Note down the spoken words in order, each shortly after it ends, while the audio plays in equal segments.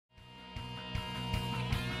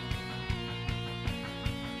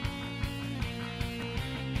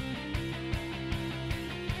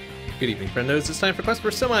Good evening, friendos. It's time for Quest for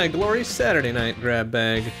Semi-Glory Saturday Night Grab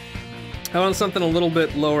Bag. I want something a little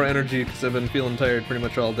bit lower energy because I've been feeling tired pretty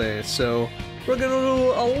much all day, so we're gonna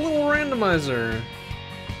do a little randomizer.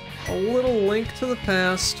 A little Link to the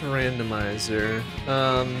Past randomizer.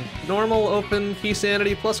 Normal open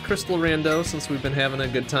Keysanity plus Crystal Rando, since we've been having a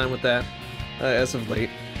good time with that as of late.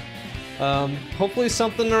 Hopefully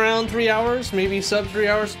something around 3 hours, maybe sub 3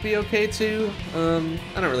 hours would be okay too. I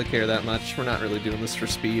don't really care that much. We're not really doing this for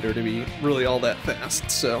speed or to be really all that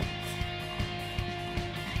fast, so.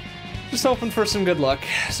 Just hoping for some good luck.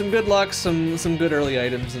 Some good early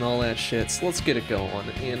items and all that shit. So let's get it going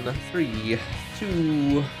in 3,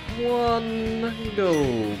 2, 1,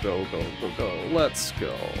 go, go, go, go, go. Let's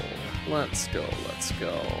go. Let's go, let's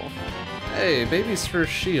go. Hey, baby's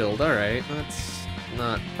first shield, alright. That's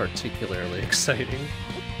not particularly exciting,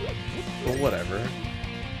 but whatever.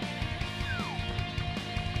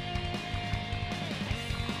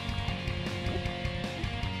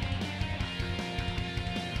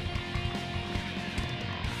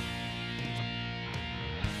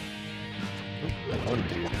 Oh, that one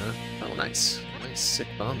dude, huh? Oh, nice. Nice sick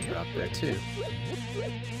bomb drop there, too.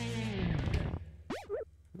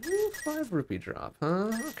 Ooh, 5 rupee drop,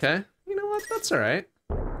 huh? Okay. You know what? That's alright.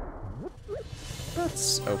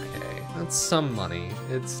 That's okay. That's some money.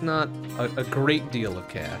 It's not a great deal of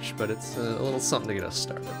cash, but it's a little something to get us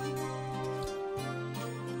started.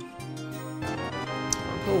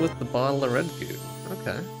 I'll go with the bottle of red goo.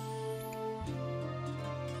 Okay.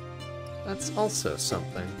 That's also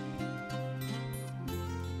something.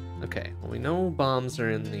 Okay, well we know bombs are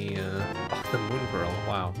in the, oh, the moon pearl,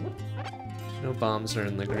 wow. No bombs are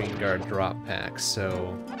in the green guard drop pack,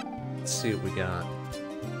 so let's see what we got.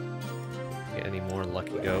 Get any more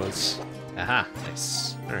lucky goes. Aha,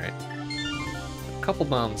 nice. Alright. A couple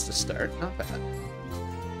bombs to start, not bad.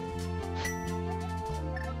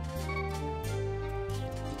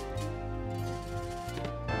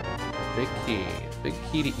 Big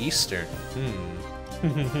key to Eastern.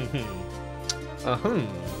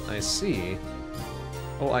 I see.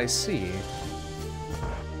 Oh, I see.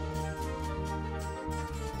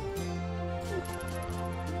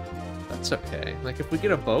 That's okay. Like, if we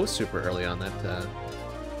get a bow super early on that,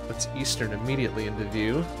 puts Eastern immediately into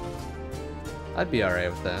view, I'd be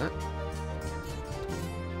alright with that.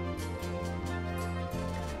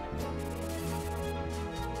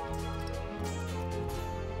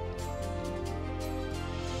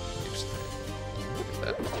 Look at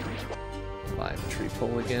that. 5 tree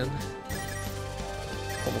pole again.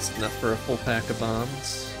 Almost enough for a full pack of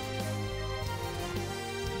bombs.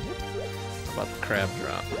 How about the crab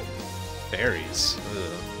drop? Berries.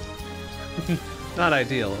 Ugh. Not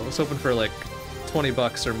ideal. I was hoping for like 20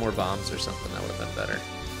 bucks or more bombs or something. That would have been better.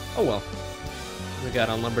 Oh well. We got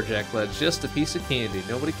on Lumberjack Ledge just a piece of candy.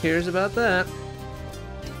 Nobody cares about that.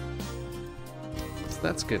 So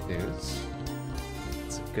that's good news.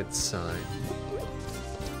 It's a good sign.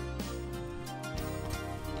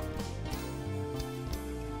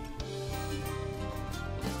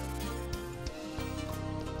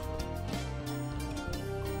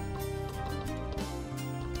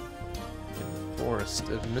 Forest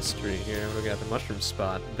of mystery here. We got the mushroom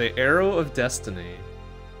spot. The Arrow of Destiny.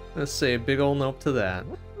 Let's say a big ol' nope to that.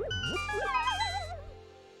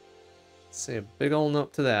 Say a big ol'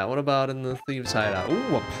 nope to that. What about in the Thieves' Hideout?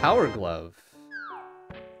 Ooh, a power glove.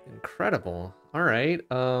 Incredible. Alright,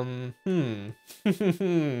 Looks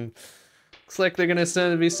like they're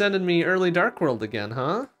gonna be sending me early Dark World again,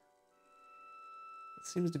 huh? It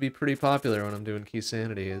seems to be pretty popular when I'm doing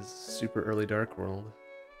Keysanity, is super early Dark World.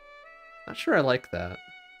 Not sure I like that.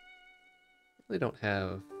 Really don't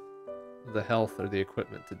have the health or the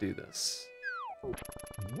equipment to do this.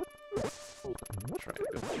 Try to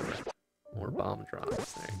go for more bomb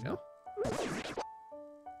drops. There you go.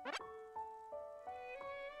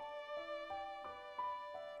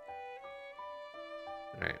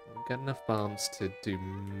 Alright, we've got enough bombs to do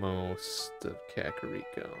most of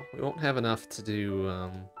Kakariko. We won't have enough to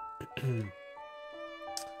do,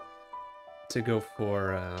 to go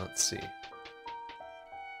for, let's see.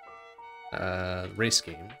 Race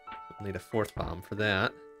game. We'll need a 4th bomb for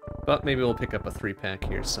that. But maybe we'll pick up a 3-pack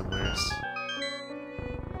here somewhere.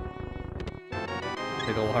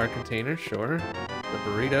 Big ol' heart container, sure. The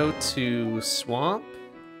burrito to Swamp.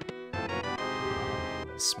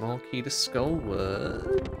 Small key to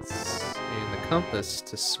Skullwoods. And the compass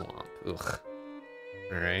to Swamp. Ugh.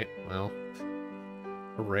 Alright, well.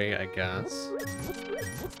 Hooray, I guess.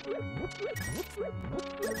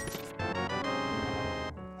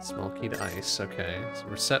 Small key to ice, okay. So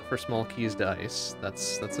we're set for small keys to ice.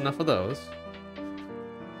 That's enough of those.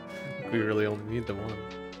 I think we really only need the one.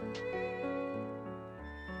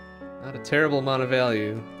 Not a terrible amount of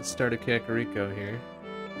value at the start of Kakariko here.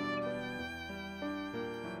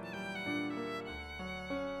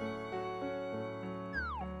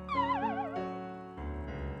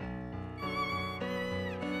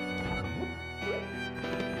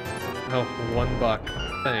 Oh,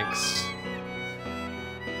 $1. Thanks.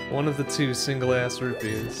 One of the 2 single-ass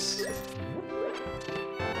rupees.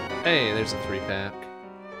 Hey, there's a 3-pack.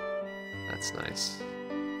 That's nice.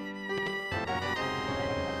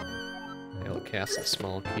 Hail Castle,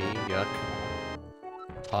 small key, yuck.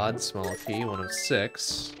 Pod, small key, 1 of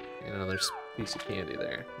 6. And another piece of candy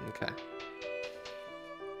there. Okay.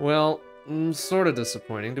 Well, sort of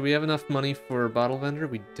disappointing. Do we have enough money for Bottle Vendor?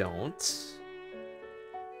 We don't.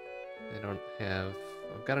 I don't have...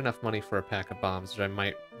 I've got enough money for a pack of bombs, which I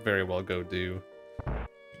might very well go do.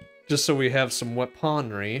 Just so we have some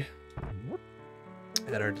weaponry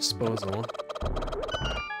at our disposal.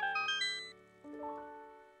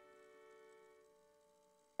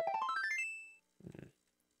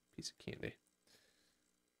 Piece of candy.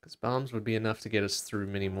 Because bombs would be enough to get us through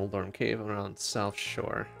Mini Moldorm Cave around South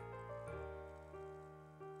Shore.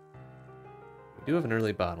 We do have an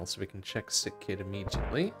early bottle, so we can check Sick Kid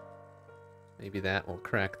immediately. Maybe that will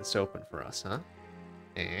crack this open for us, huh?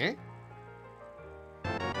 Eh?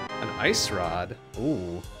 An ice rod?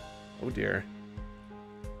 Ooh. Oh dear.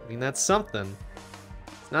 I mean, that's something.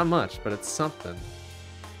 It's not much, but it's something.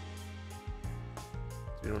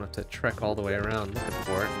 So we don't have to trek all the way around looking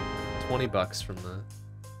for it. $20 from the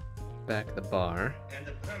back of the bar. And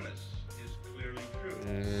the premise is clearly true.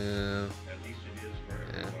 Yeah. At least it is for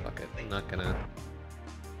everyone. Fuck it. I'm not gonna...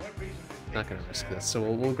 What reason do you Not think gonna risk this this, so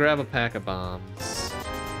we'll grab a pack of bombs,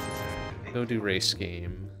 go do race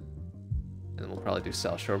game, and then we'll probably do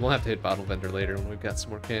South Shore. We'll have to hit Bottle Vendor later when we've got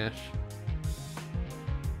some more cash.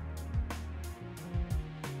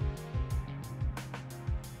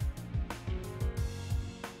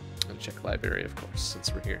 And check library, of course,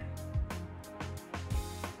 since we're here.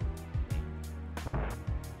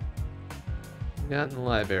 Got in the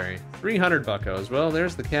library. 300 buckos. Well,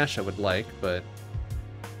 there's the cash I would like, but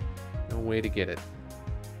no way to get it.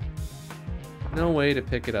 No way to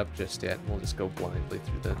pick it up just yet. We'll just go blindly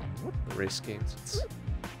through the race games.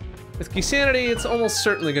 With Keysanity, it's almost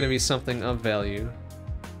certainly going to be something of value.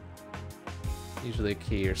 Usually a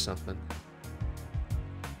key or something.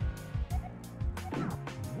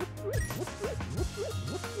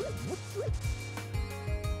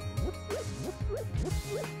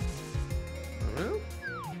 Well,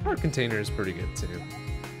 our container is pretty good too.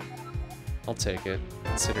 I'll take it,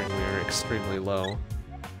 considering we were extremely low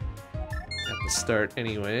at the start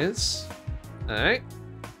anyways. Alright.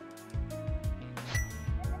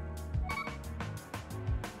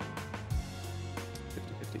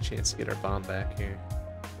 50-50 chance to get our bomb back here.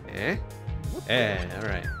 Eh? Eh,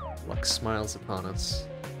 alright. Luck smiles upon us.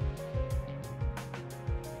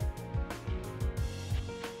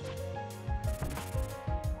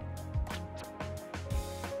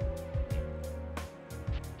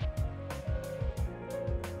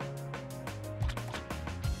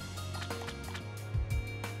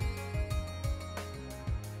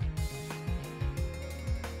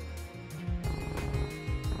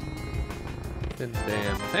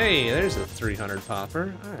 Damn. Hey, there's a 300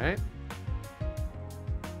 popper. Alright.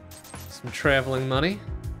 Some traveling money.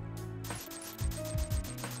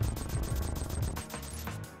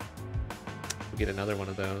 We get another one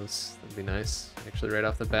of those. That'd be nice. Actually, right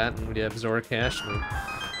off the bat, and we'd have Zora Cash. And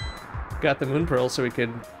we got the Moon Pearl so we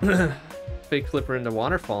could fake flip her into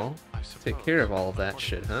Waterfall. Take care of all of that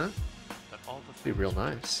shit, huh? Be real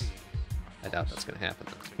nice. I doubt that's gonna happen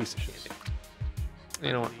though. Piece of shit.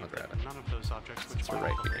 You know what? I'll grab it. Since we're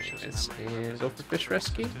right here anyways. And go for fish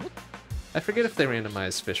rescue? I forget if they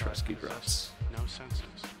randomize fish rescue drops.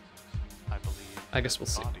 I guess we'll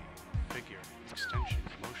see.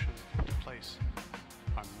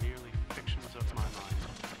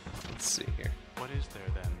 Let's see here. What is there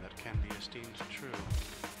then that can be esteemed true?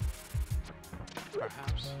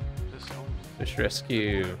 Perhaps this only Fish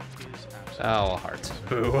rescue. is absolute. Oh, a heart.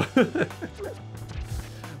 Boo.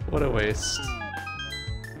 What a waste.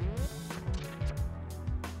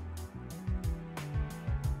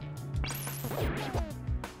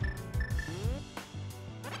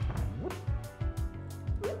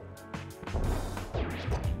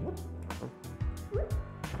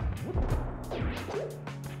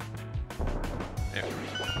 There we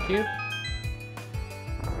go. Thank you.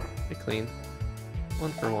 Be clean.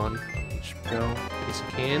 1 for 1. Each go. Piece of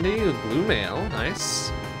candy. A blue mail.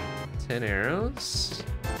 Nice. 10 arrows.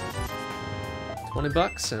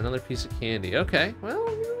 $20 and another piece of candy. Okay,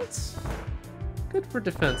 well, you know, it's good for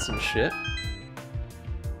defense and shit.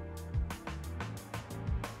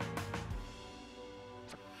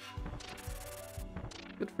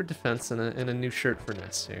 Good for defense and a new shirt for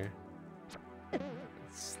Ness here.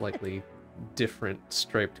 Slightly different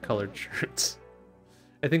striped colored shirts.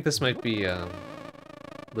 I think this might be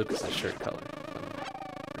Lucas's shirt color, if I'm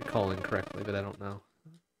recalling correctly, but I don't know.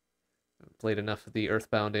 I've played enough of the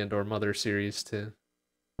Earthbound and/or Mother series to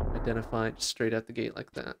identify it just straight out the gate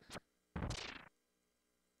like that.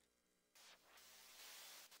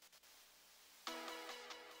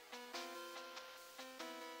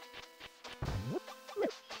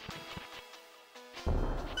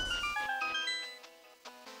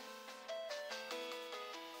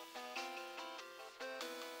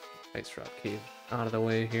 Ice Rock Cave out of the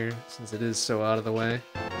way here, since it is so out of the way.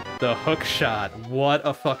 The hook shot. What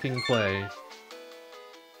a fucking play.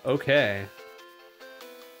 Okay.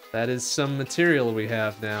 That is some material we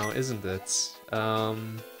have now, isn't it?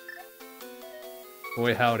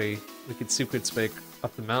 Boy howdy. We could secret spike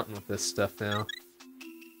up the mountain with this stuff now.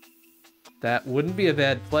 That wouldn't be a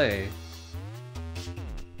bad play.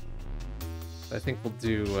 I think we'll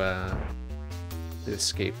do the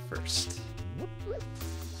escape first.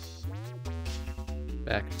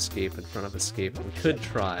 Back escape in front of escape. We could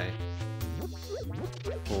try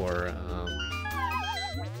for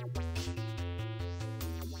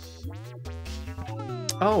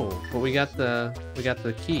oh, but we got the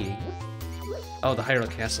key. Oh, the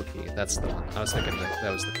Hyrule Castle key. That's the one. I was thinking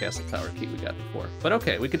that was the Castle Tower key we got before. But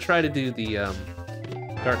okay, we could try to do the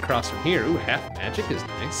Dark Cross from here. Ooh, half magic is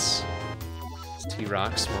nice. It's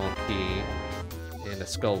T-Rock, small key. And a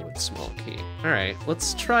Skullwood small key. Alright,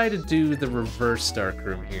 let's try to do the reverse Dark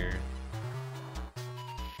Room here.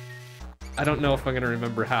 I don't know if I'm gonna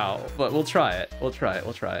remember how, but we'll try it. We'll try it.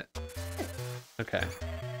 Okay.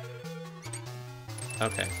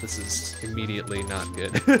 Okay, this is immediately not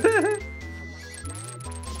good. Because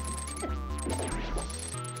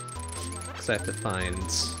I have to find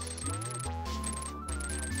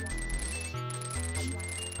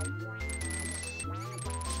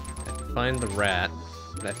the rat,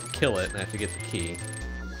 and I have to kill it, and I have to get the key.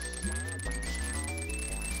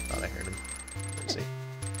 Thought I heard him. Where is he?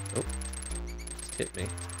 Oh. Just hit me.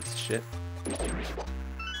 Piece of shit.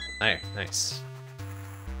 There, nice.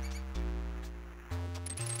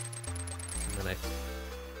 And then I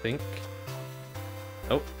think...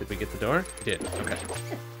 Oh, did we get the door? We did, okay.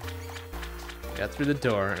 Got through the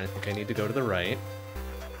door, and I think I need to go to the right.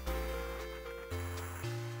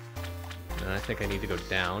 And I think I need to go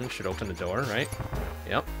down. Should open the door, right?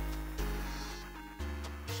 Yep.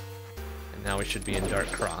 And now we should be in Dark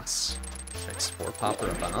Cross. Next 4 popper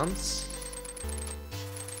of bombs.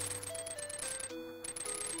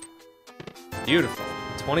 Beautiful.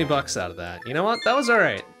 20 bucks out of that. You know what? That was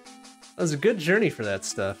alright. That was a good journey for that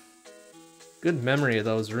stuff. Good memory of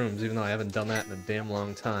those rooms, even though I haven't done that in a damn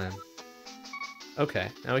long time. Okay,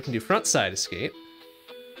 now we can do front side escape.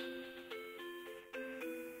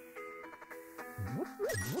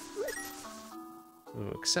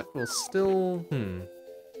 Ooh, except we'll still...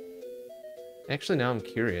 Actually, now I'm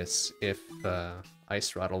curious if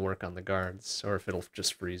Ice Rod will work on the guards, or if it'll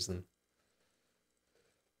just freeze them.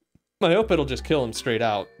 I hope it'll just kill them straight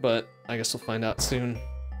out, but I guess we'll find out soon.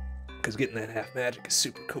 Because getting that half magic is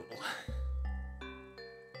super cool.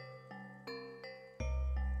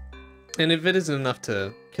 And if it isn't enough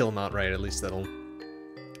to kill them outright, at least that'll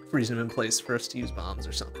freeze them in place for us to use bombs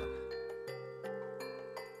or something.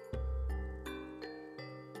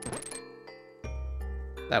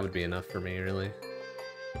 That would be enough for me, really.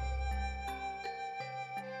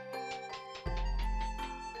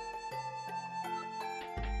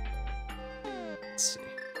 Let's see.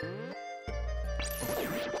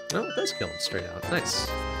 Oh, it does kill him straight out. Nice.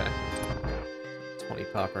 Okay. 20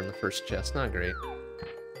 popper in the first chest. Not great.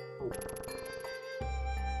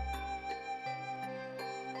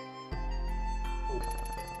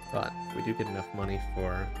 But we do get enough money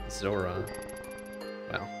for Zora.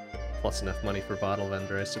 Well, plus enough money for Bottle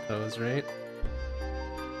Vendor, I suppose, right?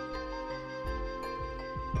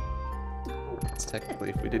 It's technically,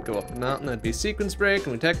 if we did go up the mountain, that'd be sequence break,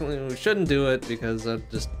 and we shouldn't do it because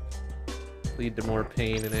that'd just lead to more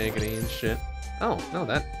pain and agony and shit. Oh, no,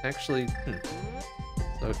 that actually...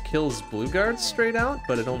 So it kills blue guards straight out,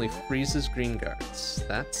 but it only freezes green guards.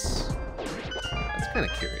 That's kind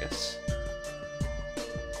of curious.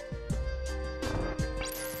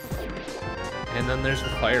 And then there's the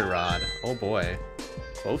fire rod. Oh boy.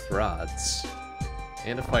 Both rods.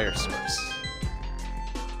 And a fire source.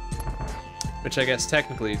 Which I guess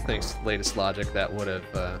technically, thanks to the latest logic, that would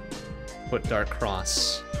have put Dark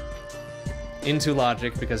Cross into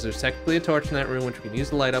logic, because there's technically a torch in that room which we can use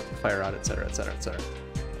to light up the fire rod, etc, etc, etc.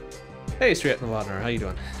 Hey, Straight in the Water, how you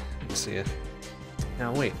doing? Good to see you.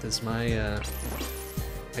 Now wait, does my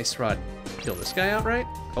Ice Rod kill this guy outright?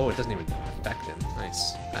 Oh, it doesn't even affect him.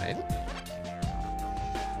 Nice. Alright.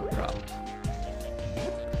 No problem.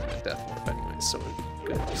 Death won't affect him, so we're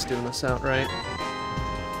good. Just doing this outright.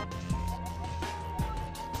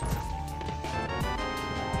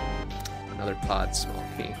 Another pod, small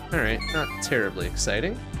key. Alright, not terribly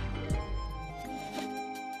exciting.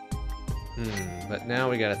 But now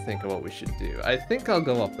we gotta think of what we should do. I think I'll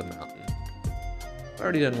go up the mountain. I've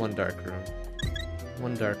already done one dark room.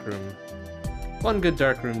 One dark room. One good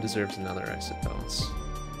dark room deserves another, I suppose.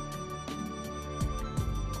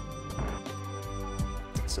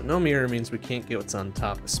 So no mirror means we can't get what's on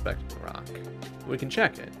top of Spectacle Rock. We can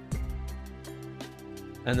check it.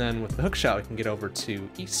 And then with the hookshot, we can get over to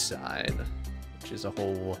East Side, which is a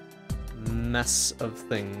whole mess of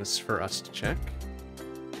things for us to check.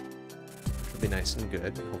 Which will be nice and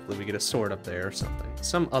good. Hopefully we get a sword up there or something.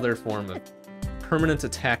 Some other form of permanent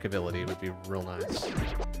attack ability would be real nice.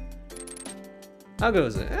 How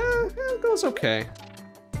goes it? It goes okay.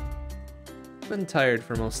 Been tired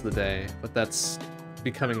for most of the day, but that's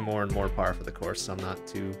becoming more and more par for the course, so I'm not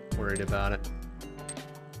too worried about it.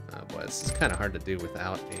 Boy, this is kind of hard to do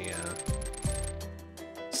without a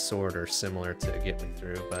sword or similar to get me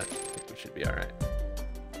through, but I think we should be alright.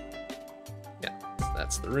 Yeah, so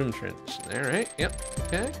that's the room transition there, right? Yep,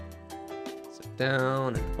 okay. So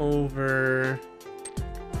down and over.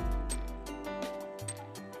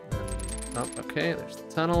 And up, okay, there's the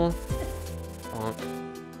tunnel. Bonk.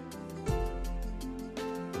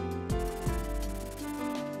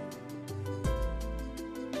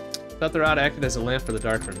 Thought the rod acted as a lamp for the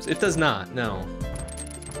dark rooms. It does not, no.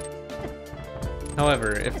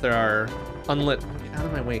 However, if there are unlit... Get out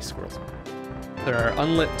of my way, squirrels. If there are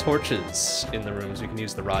unlit torches in the rooms, you can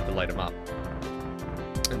use the rod to light them up.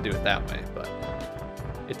 And do it that way, but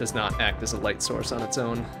it does not act as a light source on its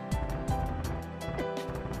own.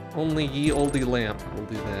 Only ye olde lamp will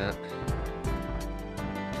do that.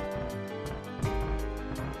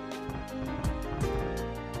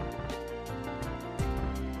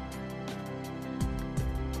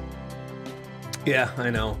 Yeah, I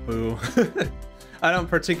know, boo. I don't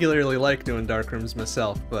particularly like doing dark rooms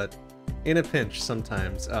myself, but in a pinch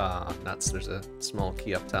sometimes. Ah, nuts, there's a small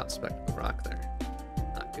key up top, Spectacle Rock there.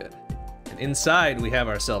 Not good. And inside we have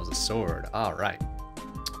ourselves a sword. Alright.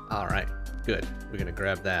 Alright, good. We're gonna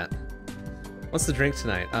grab that. What's the drink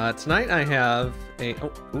tonight? Tonight I have a...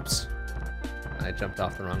 Oh, oops. I jumped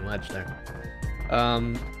off the wrong ledge there.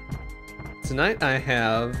 Tonight I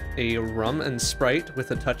have a rum and Sprite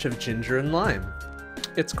with a touch of ginger and lime.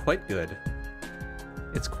 It's quite good.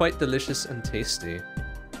 It's quite delicious and tasty.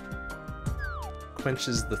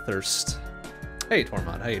 Quenches the thirst. Hey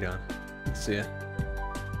Tormod, how you doing? Good to see ya.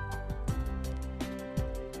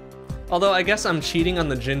 Although I guess I'm cheating on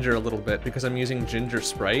the ginger a little bit because I'm using ginger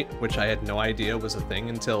Sprite, which I had no idea was a thing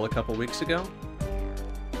until a couple weeks ago.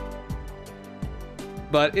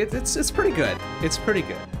 But it's pretty good. It's pretty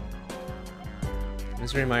good.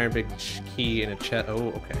 Misery Mire Big Key in a chest. Oh,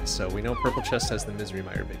 okay. So we know Purple Chest has the Misery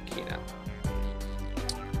Mire Big Key now.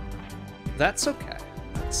 That's okay.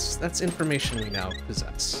 That's information we now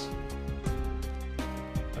possess.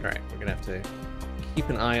 Alright, we're gonna have to keep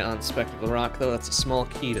an eye on Spectacle Rock, though. That's a small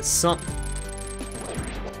key to something.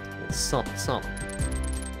 Something.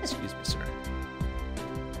 Excuse me, sir.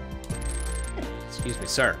 Excuse me,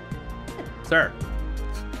 sir. Sir.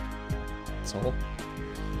 Asshole.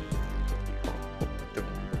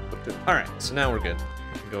 Alright, so now we're good.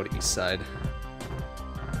 We can go to East Side.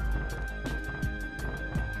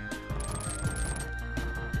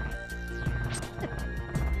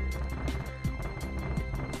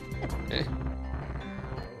 Okay.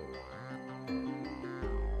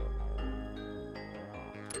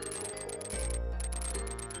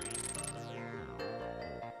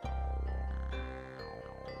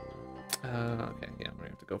 Okay, yeah, we're gonna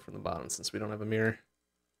have to go from the bottom since we don't have a mirror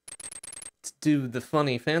to do the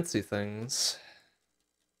funny, fancy things.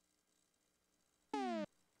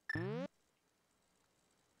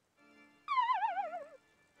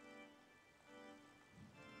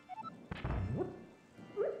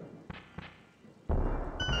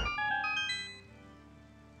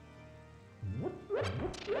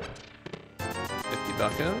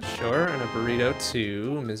 $50 sure, and a burrito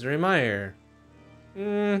to Misery Mire.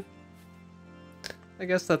 I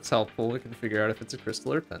guess that's helpful. We can figure out if it's a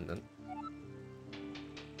crystal or pendant.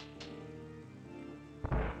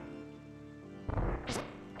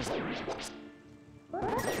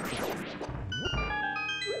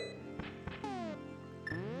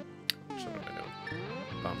 So what am I doing?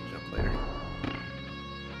 Bomb jump later.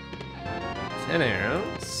 10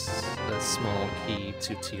 arrows. small key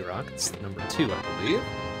to T-Rock. It's number 2, I believe.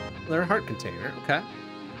 Another heart container, okay.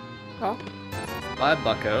 Oh. 5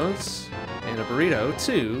 buckos and a burrito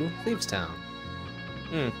to Thieves Town.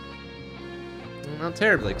 Not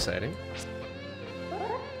terribly exciting.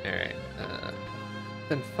 Alright,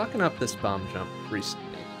 been fucking up this bomb jump recently.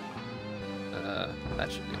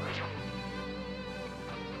 That should do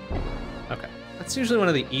it. Okay. That's usually one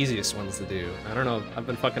of the easiest ones to do. I don't know, I've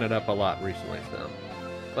been fucking it up a lot recently, so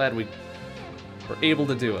glad we were able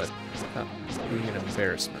to do it without being an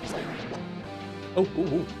embarrassment. Oh, ooh,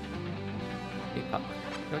 ooh. Hey, pop.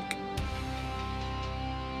 Yoink.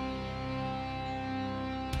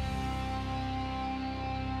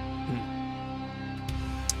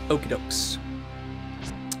 Okie dokes.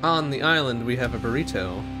 On the island, we have a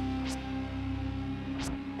burrito.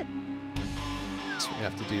 So we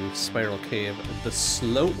have to do Spiral Cave the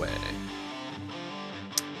slow way.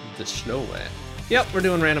 The slow way. Yep, we're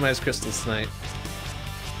doing randomized crystals tonight.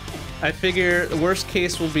 I figure the worst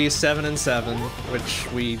case will be 7 and 7,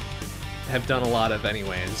 which we have done a lot of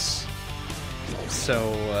anyways.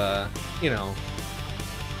 So, you know,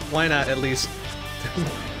 why not at least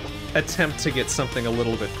attempt to get something a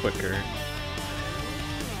little bit quicker?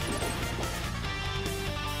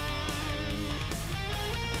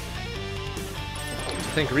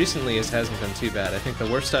 I think recently it hasn't been too bad. I think the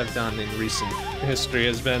worst I've done in recent history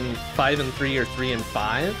has been 5 and 3 or 3 and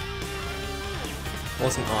 5.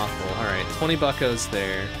 Wasn't awful. Alright, 20 buckos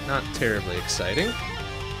there. Not terribly exciting.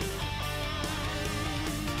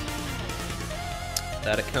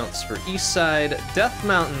 That accounts for Eastside, Death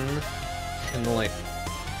Mountain, and the like.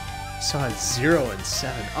 Saw 0 and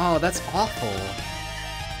 7. Oh, that's awful.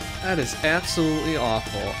 That is absolutely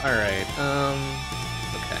awful. Alright,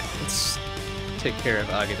 okay, let's take care of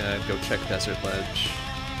Agina and go check Desert Ledge.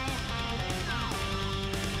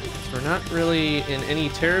 So we're not really in any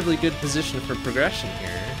terribly good position for progression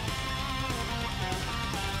here.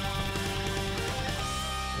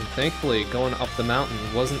 And thankfully, going up the mountain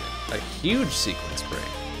wasn't a huge sequence break.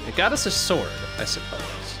 It got us a sword, I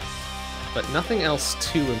suppose, but nothing else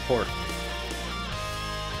too important.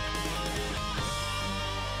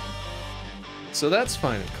 So that's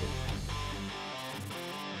fine and cool.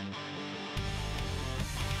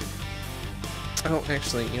 Oh,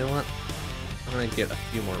 actually, you know what? I'm gonna get a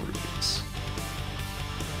few more rupees.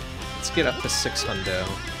 Let's get up to 6 hundo.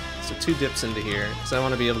 So 2 dips into here, because I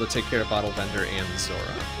want to be able to take care of Bottle Vendor and Zora.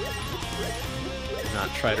 Not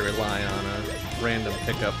try to rely on a random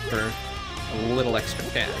pickup for a little extra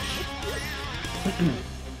cash.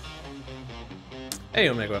 Hey,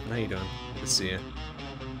 Omega Weapon, how you doing? Good to see you.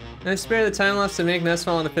 Can I spare the time lapse to make Ness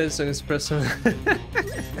fall in a pit so I can suppress some?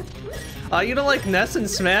 You don't like Ness and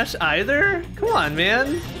Smash either? Come on,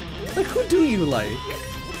 man. Like, who do you like?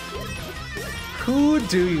 Who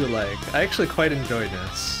do you like? I actually quite enjoy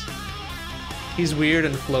Ness. He's weird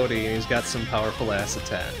and floaty, and he's got some powerful ass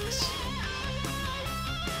attacks.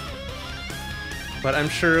 But I'm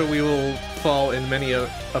sure we will fall in many a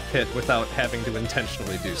pit without having to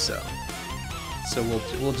intentionally do so. So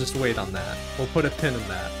we'll just wait on that. We'll put a pin in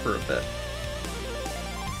that for a bit.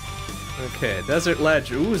 Okay, Desert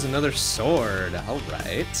Ledge. Ooh, is another sword.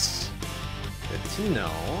 Alright. Good to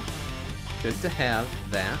know. Good to have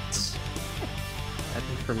that. That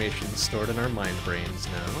information stored in our mind brains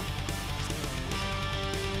now.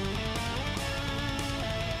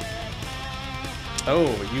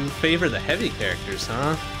 Oh, you favor the heavy characters,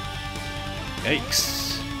 huh?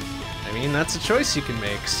 Yikes. I mean, that's a choice you can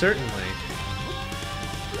make, certainly.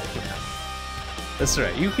 That's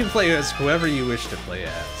right, you can play as whoever you wish to play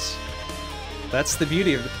as. That's the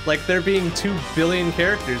beauty of it. Like, there being 2 billion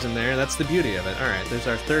characters in there, that's the beauty of it. Alright, there's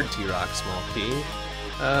our 3rd T-Rock small key.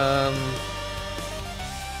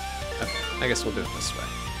 Okay, I guess we'll do it this way.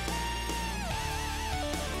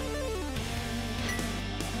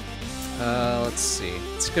 Let's see.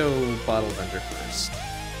 Let's go Bottle Vendor first.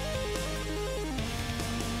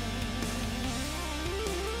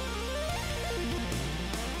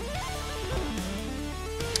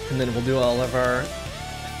 And then we'll do all of our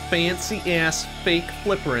fancy-ass fake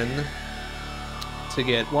flipperin' to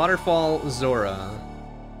get Waterfall, Zora,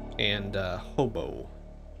 and Hobo.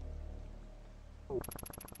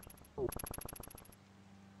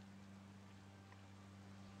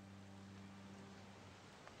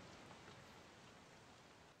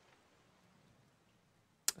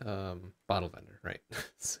 Bottle Vendor, right. I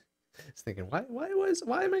was thinking, why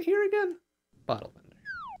am I here again? Bottle Vendor.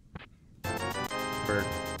 For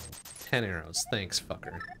 10 arrows. Thanks,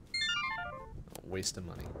 fucker. Oh, waste of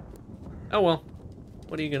money. Oh well.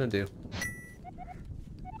 What are you gonna do?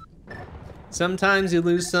 Sometimes you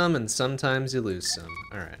lose some, and sometimes you lose some.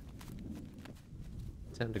 Alright.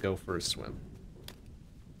 Time to go for a swim.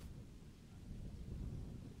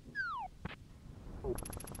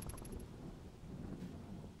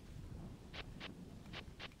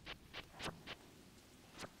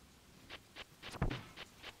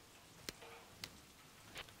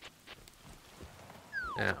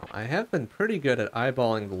 Now, I have been pretty good at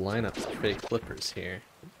eyeballing the lineups of fake flippers here.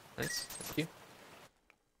 Nice, thank you.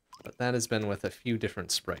 But that has been with a few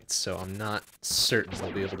different sprites, so I'm not certain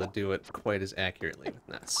we'll be able to do it quite as accurately with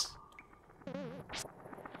Ness.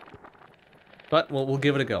 But we'll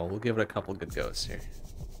give it a go. We'll give it a couple good goes here.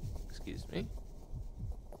 Excuse me.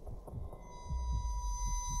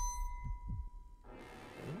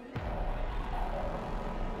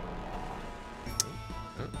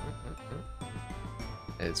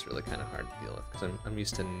 It's really kind of hard to deal with because I'm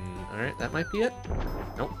used to. All right, that might be it.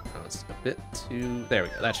 Nope, that was a bit too. There we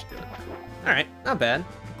go. That should do it. All right, not bad.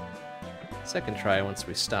 Second try once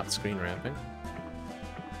we stop screen wrapping.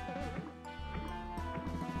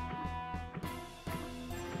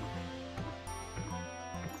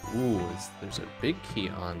 Ooh, there's a big key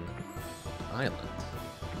on the island.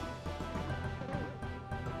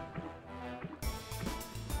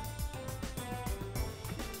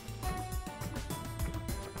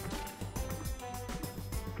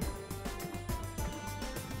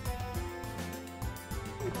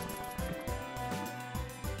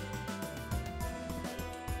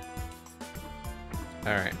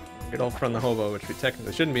 Alright, good old friend the hobo, which we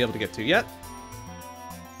technically shouldn't be able to get to yet.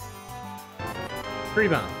 3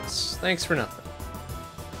 bombs. Thanks for nothing.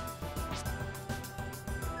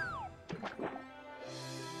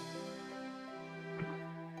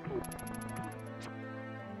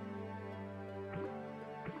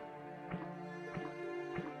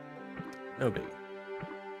 No big.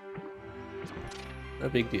 No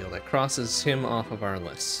big deal. That crosses him off of our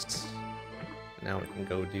list. Now we can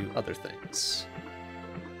go do other things.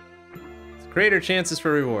 Greater chances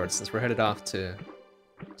for rewards since we're headed off to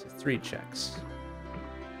 3 checks.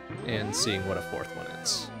 And seeing what a 4th one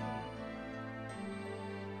is.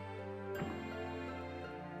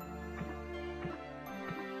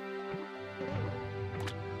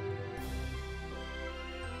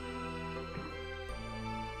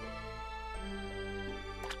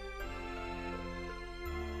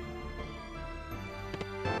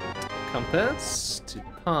 Compass to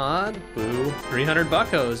pod. Boo. 300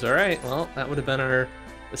 buckos. All right. Well, that would have been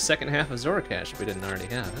the second half of Zorocash if we didn't already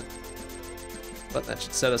have it. But that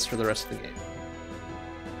should set us for the rest of the game.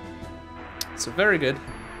 So very good.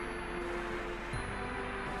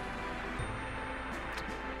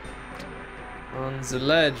 On the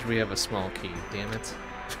ledge, we have a small key. Damn it.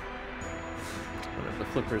 One of the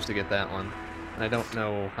flippers to get that one. And I don't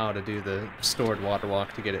know how to do the stored water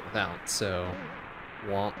walk to get it without, so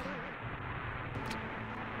womp.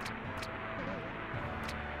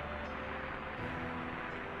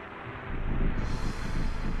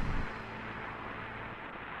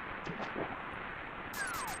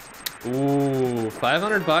 Ooh,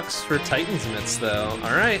 500 bucks for Titan's Mitts, though.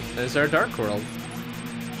 All right, there's our Dark World.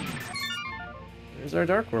 There's our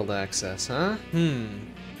Dark World access, huh?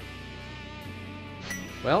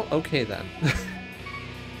 Well, okay then.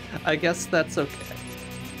 I guess that's okay.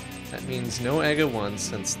 That means no Ega 1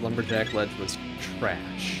 since Lumberjack Ledge was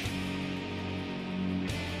trash.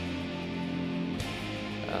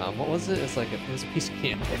 What was it? It was a piece of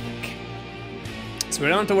candy, I think. So we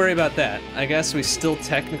don't have to worry about that. I guess we still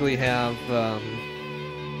technically have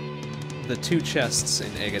the 2 chests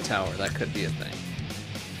in Ega Tower. That could be a thing.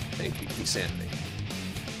 Thank you, Keysanity.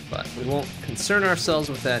 But we won't concern ourselves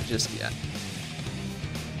with that just yet.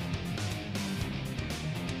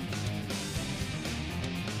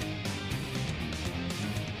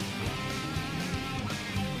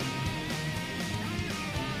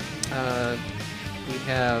 We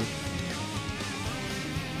have...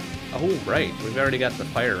 Oh, right. We've already got the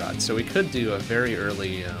Fire Rod, so we could do a very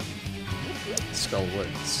early Skull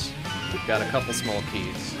Woods. We've got a couple small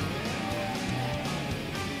keys.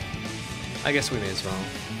 I guess we may as well.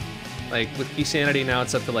 Like, with Keysanity now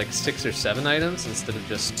it's up to like 6 or 7 items instead of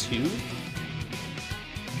just 2.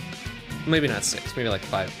 Maybe not 6, maybe like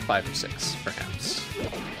 5 or 6, perhaps.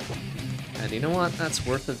 And you know what? That's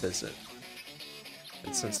worth a visit.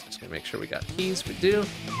 And since I'm just gonna make sure we got keys, we do.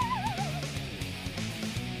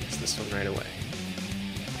 It's this one right away.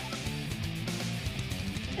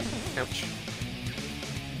 Ouch.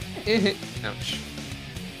 Ouch.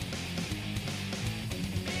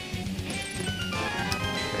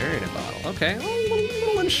 Buried a bottle. Okay, well,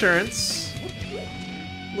 little insurance.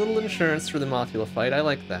 Little insurance for the Mothula fight. I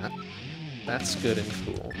like that. That's good and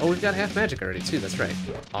cool. Oh, we've got half magic already too. That's right.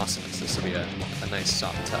 Awesome. So this will be a nice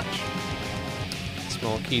soft touch. So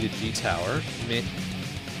Small key to G Tower. Meh.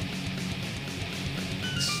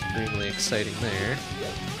 Extremely exciting there.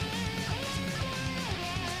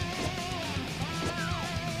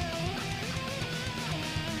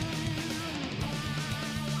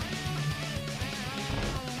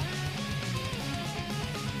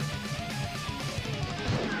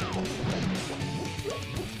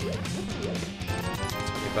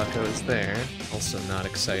 Bucko is there. Also not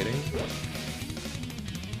exciting.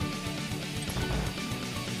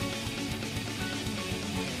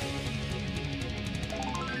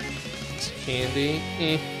 It's candy.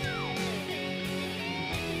 Eh.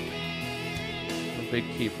 A big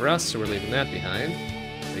key for us, so we're leaving that behind.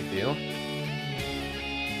 Big deal.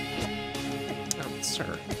 Oh,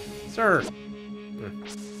 sir. Sir!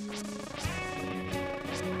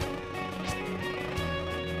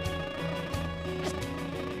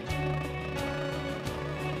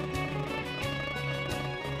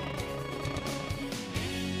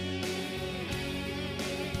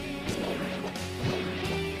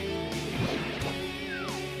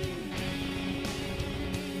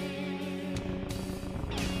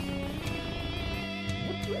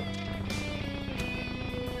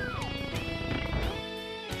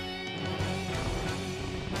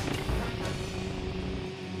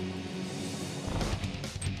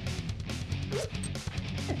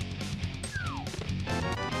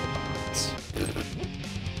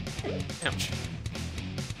 Ouch.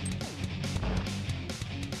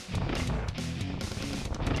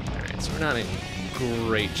 Alright, so we're not in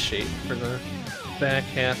great shape for the back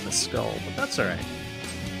half of Skull, but that's alright.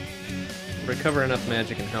 Recover enough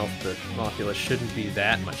magic and health that Mothula shouldn't be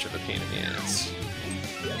that much of a pain in the ass.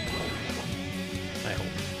 I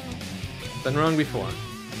hope. Been wrong before.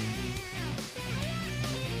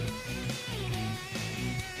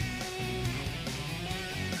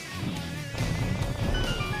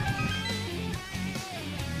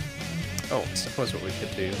 Oh, I suppose what we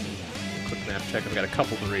could do. Quick map check. I've got a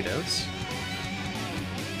couple burritos.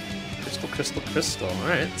 Crystal, crystal, crystal.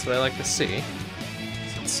 Alright, that's what I like to see.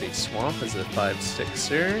 So let's see. Swamp is a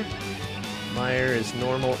 5/6er. Mire is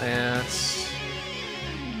normal ass.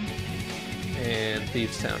 And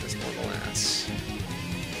Thieves Town is normal ass.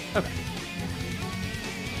 Okay.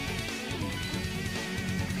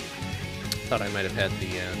 Thought I might have had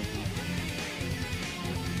the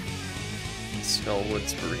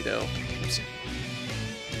Skullwoods burrito. Oops.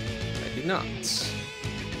 Maybe not.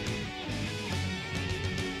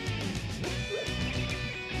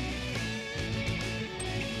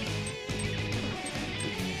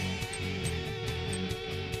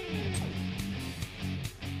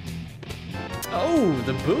 Oh,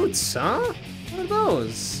 the boots, huh? What are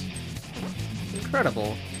those?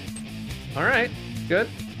 Incredible. Alright, good.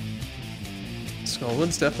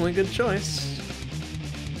 Skullwood's definitely a good choice.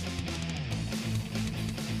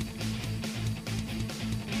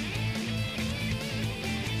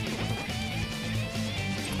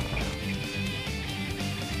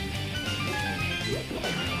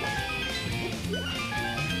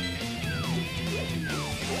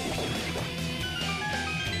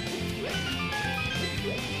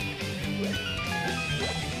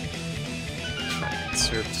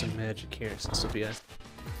 Conserve some magic here, so this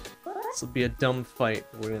will be a dumb fight,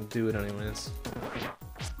 but we're gonna do it anyways.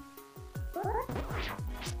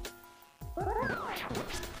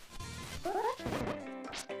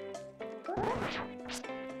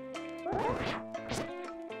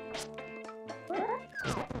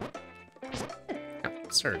 Oh,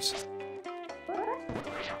 sirs.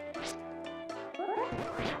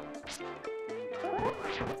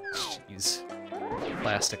 Jeez.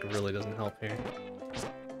 Plastic really doesn't help here.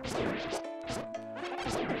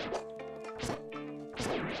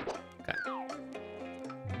 Okay.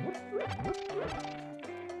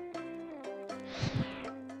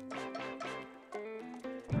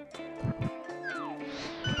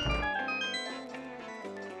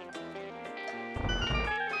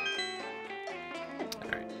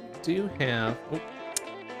 Alright, do have... Oh.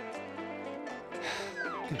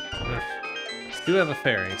 Do have a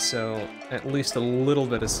fairy, so at least a little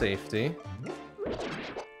bit of safety.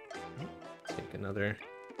 Take another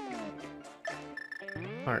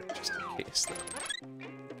heart just in case, though.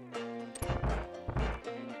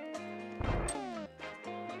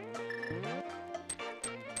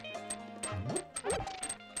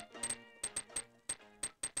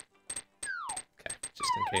 Okay,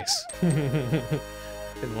 just in case.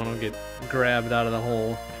 Didn't want to get grabbed out of the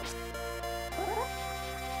hole.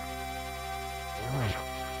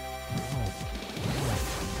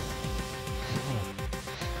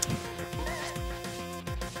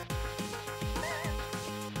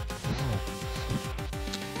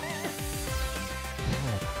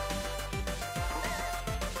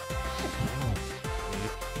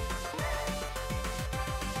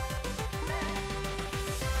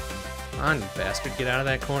 on, you bastard. Get out of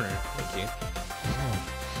that corner. Thank you.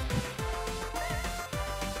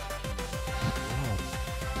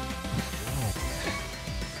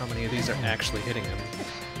 How many of these are actually hitting him?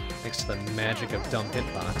 Thanks to the magic of dumb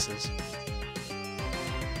hitboxes.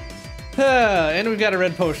 And we've got a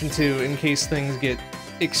red potion too, in case things get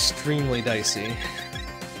extremely dicey.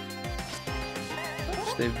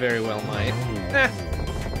 Which they very well might.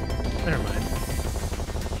 Never mind.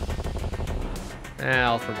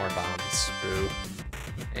 I'll throw more bombs. Boo.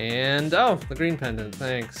 And, oh, the green pendant,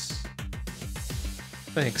 thanks.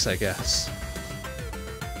 Thanks, I guess.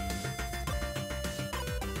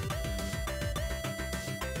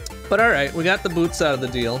 But alright, we got the boots out of the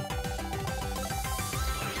deal.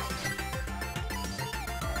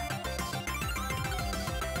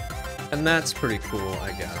 And that's pretty cool,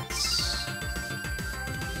 I guess.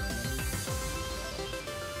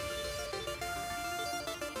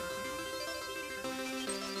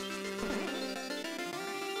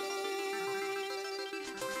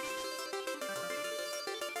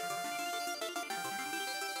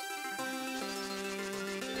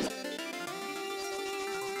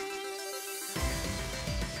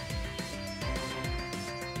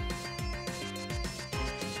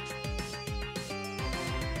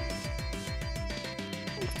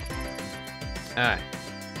 Alright.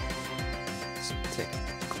 Let's take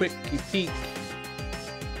a quick peek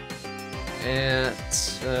at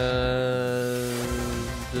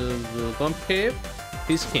the bump cave.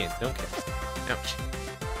 Piece of candy, don't care. Ouch.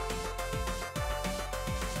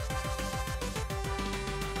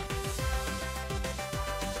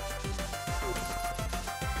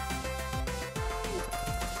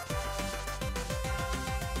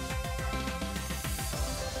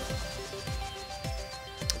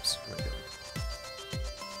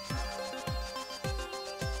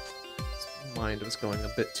 Mind was going a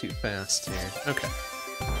bit too fast here. Okay.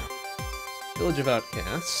 Village of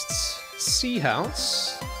Outcasts. Sea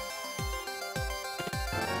House.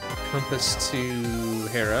 Compass to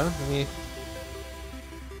Hera. Let me...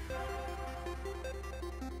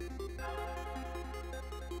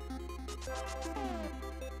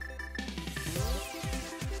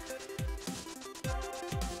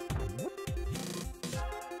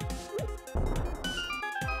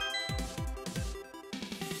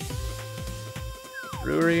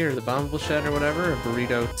 Brewery or the Bombable Shed or whatever, a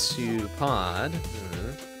burrito to Pod.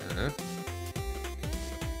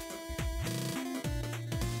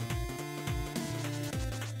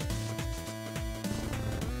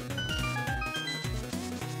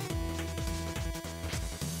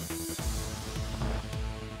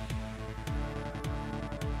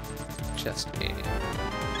 Chest game.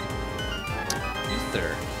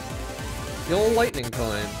 Ether. The old lightning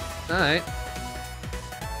coin. Alright.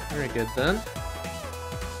 Very good then.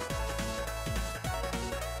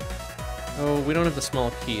 Oh, we don't have the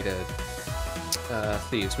small key to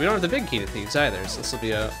thieves. We don't have the big key to thieves either, so this will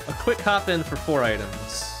be a quick hop in for 4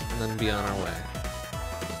 items, and then be on our way.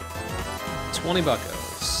 20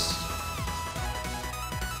 buckos.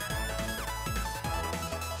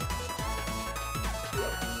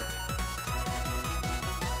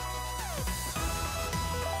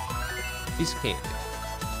 Piece of candy.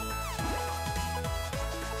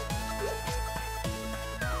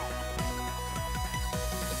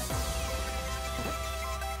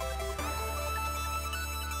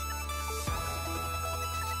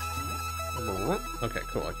 Okay,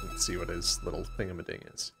 cool. I can see what his little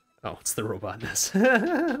thingamading is. Oh, it's the robotness.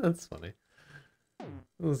 That's funny. That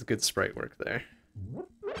was good sprite work there.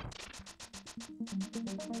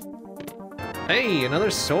 Hey,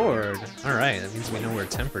 another sword! Alright, that means we know where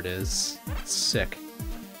Tempered is. Sick.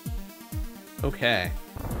 Okay.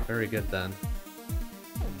 Very good then.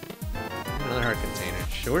 Another heart container.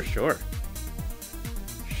 Sure, sure.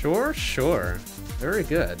 Sure, sure. Very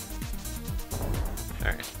good.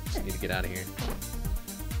 Alright, just need to get out of here.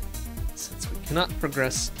 Since we cannot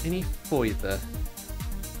progress any further.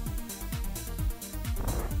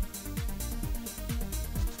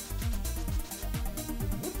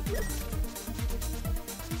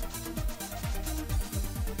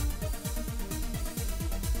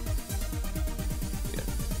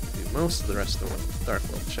 Most of the rest of the Dark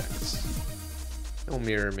World checks. No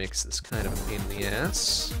mirror makes this kind of a pain in the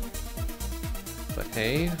ass. But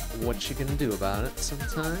hey, what you gonna do about it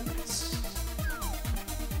sometimes?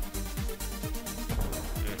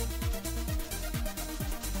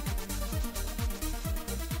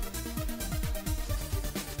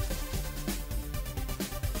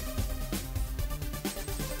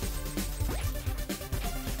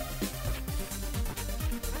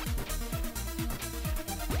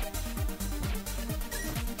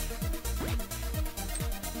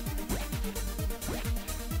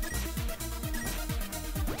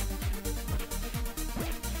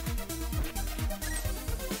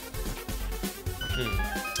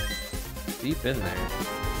 Deep in there.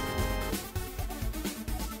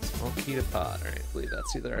 Small key to pod. Alright, I believe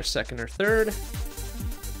that's either our second or third.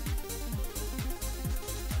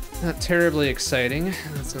 Not terribly exciting.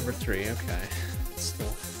 That's number 3, okay.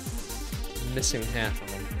 Still missing half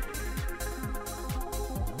of them.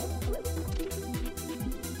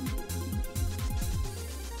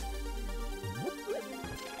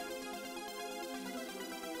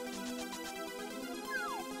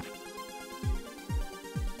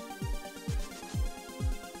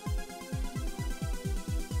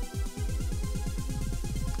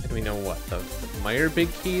 And we know what, the Meyer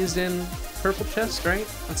big key is in purple chest, right?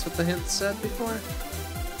 That's what the hint said before.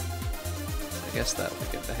 I guess that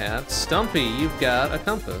would be good to have. Stumpy, you've got a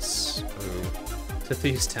compass. Ooh. To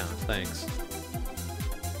Thieves Town, thanks.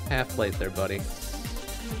 Half plate there, buddy.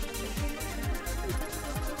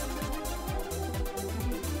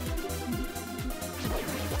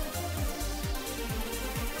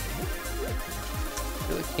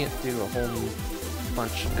 Really can't do a whole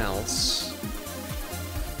bunch else.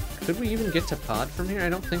 Could we even get to pod from here? I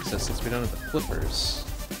don't think so, since we don't have the flippers.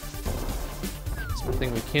 So one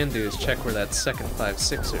thing we can do is check where that second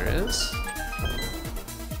 5-6er is.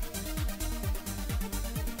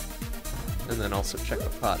 And then also check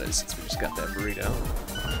what pod is, since we just got that burrito.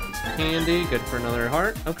 Some candy, good for another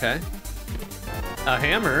heart. Okay. A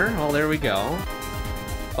hammer. Oh, there we go.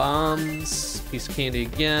 Bombs, piece of candy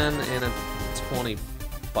again, and a 20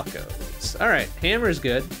 buckos. Alright, hammer's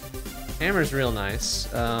good. Hammer's real nice.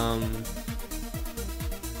 Not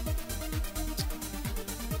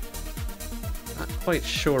quite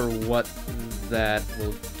sure what that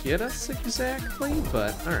will get us exactly,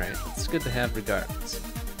 but alright, it's good to have regardless.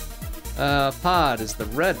 Pod is the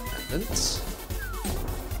red pendant.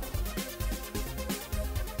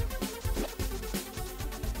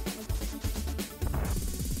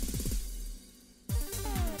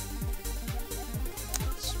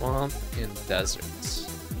 Swamp and deserts.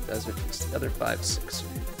 Desert is the other 5-6.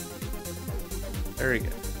 Very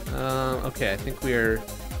good. Okay, I think we are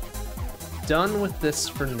done with this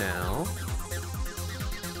for now.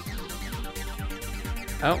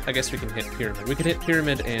 Oh, I guess we can hit pyramid. We could hit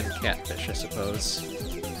pyramid and catfish, I suppose.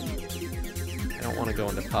 I don't want to go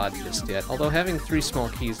into pod just yet, although having 3 small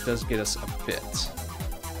keys does get us a bit.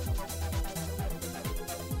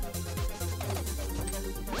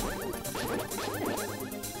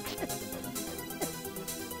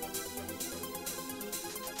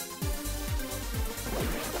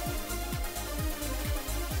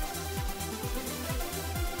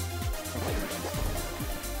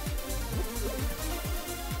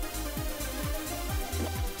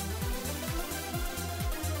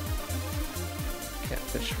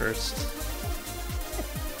 First.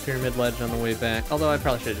 Pyramid ledge on the way back. Although I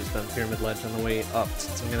probably should have just done pyramid ledge on the way up,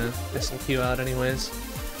 since I'm gonna miss some Q out anyways.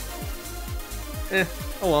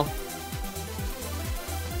 Oh well.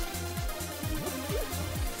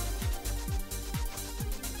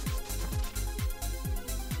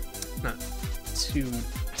 Not too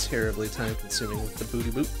terribly time consuming with the booty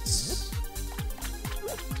boots.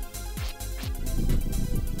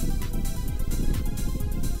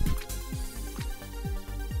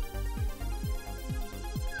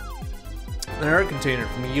 An art container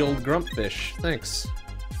from Ye Olde Grumpfish. Thanks.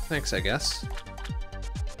 Thanks, I guess.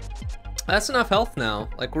 That's enough health now.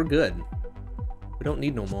 Like, we're good. We don't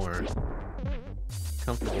need no more.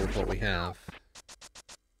 Comfortable with what we have.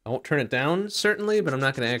 I won't turn it down, certainly, but I'm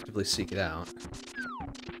not going to actively seek it out.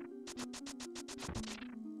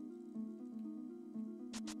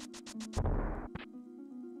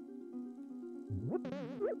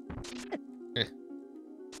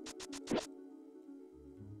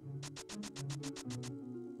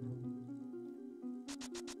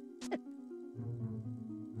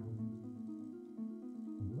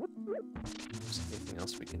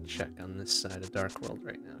 Side of Dark World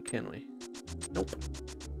right now, can we? Nope.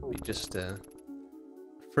 We just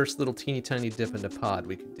first little teeny tiny dip into pod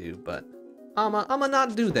we could do, but I'ma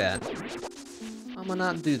not do that. I'ma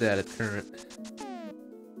not do that at current.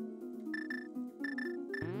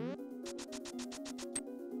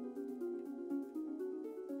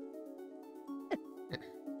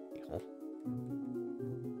 What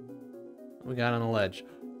we got on the ledge?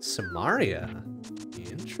 Samaria.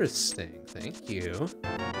 Interesting. Thank you.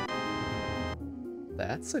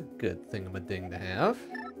 That's a good thing-a-ding to have.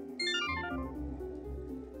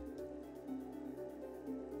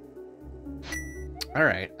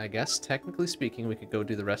 Alright, I guess technically speaking we could go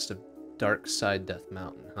do the rest of Dark Side Death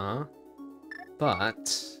Mountain, huh?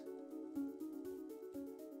 But...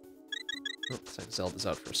 oh, looks like Zelda's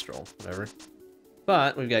out for a stroll, whatever.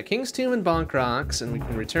 But we've got King's Tomb and Bonk Rocks, and we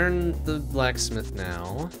can return the blacksmith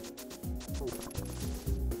now.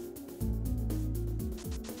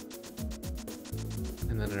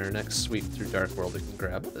 And then in our next sweep through Dark World, we can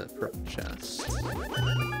grab the purple chest.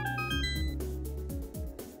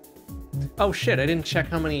 Oh shit, I didn't check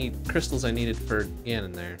how many crystals I needed for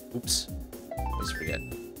Ganon there. Oops. Always forget.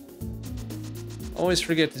 Always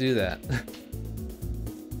forget to do that.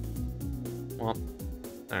 Well,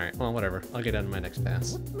 alright, well, whatever. I'll get on my next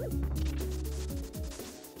pass.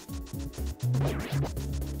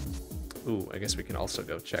 Ooh, I guess we can also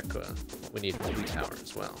go check what we need for the tower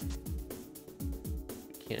as well.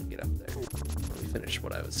 We can't get up there. Let me finish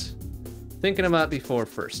what I was thinking about before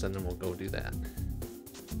first, and then we'll go do that.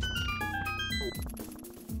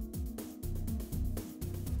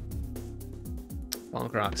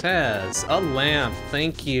 Bonk Rocks has a lamp.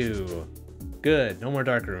 Thank you. Good. No more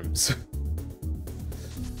dark rooms.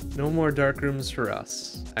 No more dark rooms for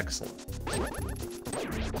us. Excellent.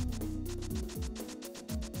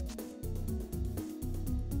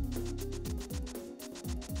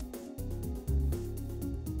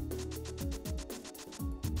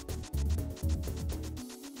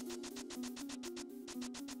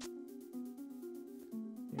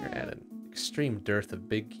 You're at an extreme dearth of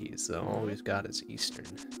big keys, though. All we've got is Eastern.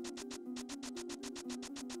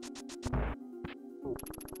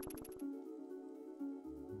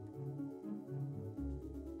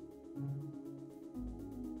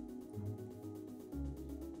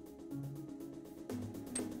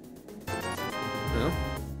 Well,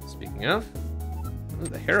 speaking of, oh,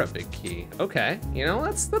 the Hera big key. Okay, you know,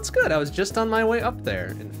 that's good. I was just on my way up there,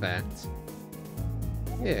 in fact.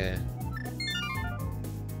 Yeah.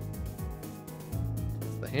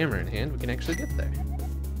 With the hammer in hand, we can actually get there.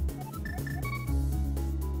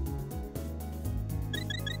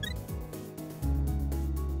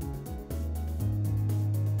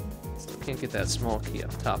 Still can't get that small key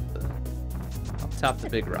up top the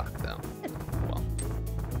big rock though. Well.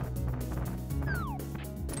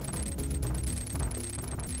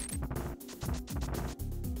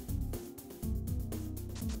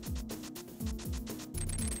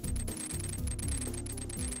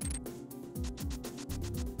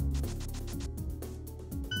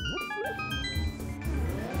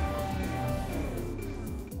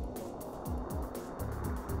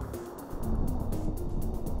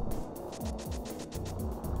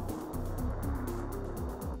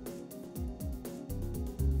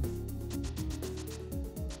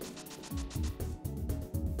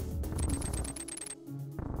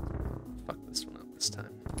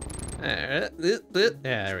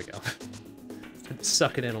 Yeah, there we go.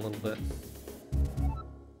 Suck it in a little bit.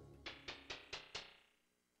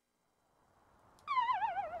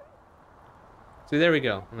 See, there we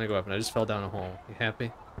go. I'm gonna go up and I just fell down a hole. You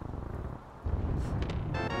happy?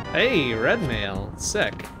 Hey, red mail.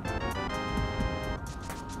 Sick.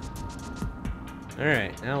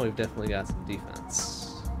 Alright, now we've definitely got some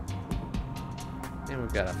defense. And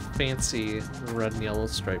we've got a fancy red and yellow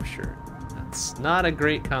striped shirt. It's not a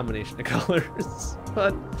great combination of colors,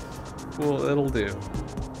 but well, it'll do.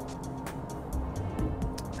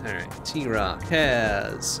 Alright, T-Rock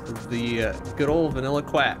has the good old vanilla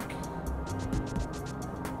quack.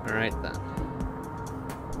 Alright then.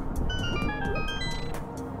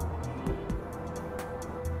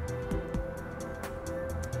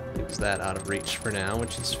 Leaves that out of reach for now,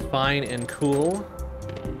 which is fine and cool.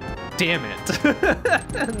 Damn it!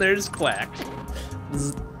 And there's Quack.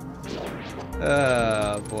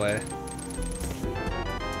 Oh boy.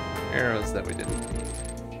 Arrows that we didn't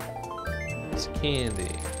need. There's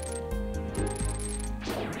candy.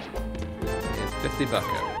 And 50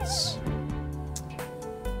 buckos.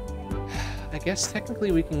 I guess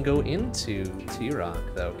technically we can go into T-Rock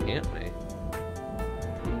though, can't we?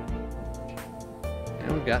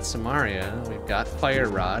 And we've got Samaria, we've got Fire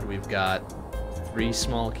Rod, we've got 3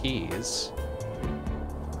 small keys.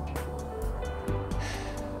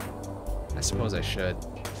 I suppose I should.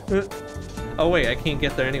 Oh wait, I can't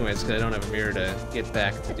get there anyways because I don't have a mirror to get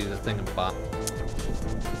back to do the thingamabob.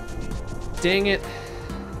 Dang it.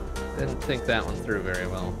 Didn't think that one through very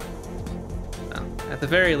well. No. At the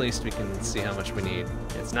very least, we can see how much we need.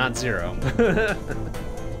 It's not 0.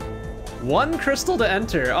 1 crystal to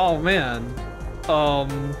enter. Oh man.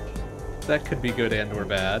 That could be good and or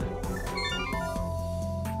bad.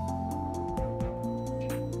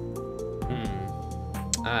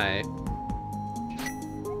 Alright.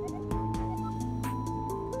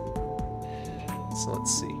 So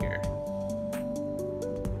let's see here.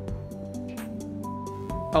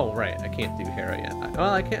 Oh, right, I can't do Hera yet.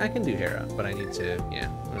 Well, I can do Hera, but I need to,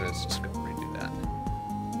 yeah, let's just go redo that.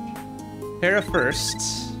 Hera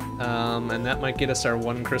first, and that might get us our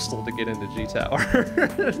 1 crystal to get into G Tower.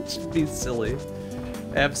 It should be silly.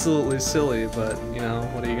 Absolutely silly, but, you know,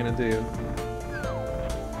 what are you gonna do?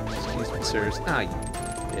 Excuse me, sirs. Ah, you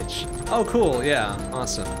bitch. Oh, cool, yeah,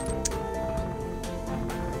 awesome.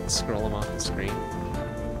 Scroll him off the screen.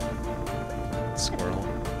 Squirrel.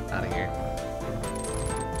 Out of here.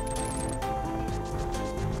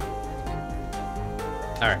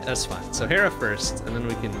 Alright, that's fine. So Hera first, and then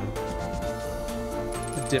we can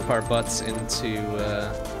dip our butts into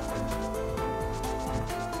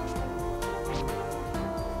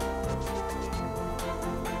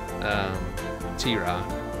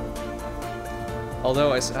T-Rock.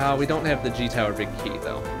 Although we don't have the G Tower big key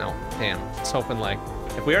though. No, damn. I was hoping like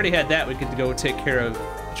if we already had that, we could go take care of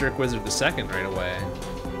Jerk Wizard II right away.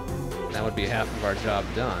 That would be half of our job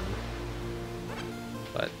done.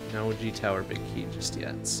 But no G Tower big key just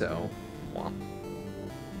yet, so womp.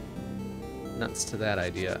 Nuts to that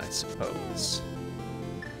idea, I suppose.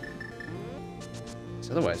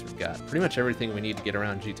 So otherwise, we've got pretty much everything we need to get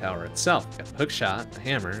around G Tower itself. We've got the hook shot, a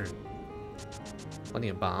hammer, plenty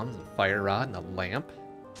of bombs, a fire rod, and a lamp.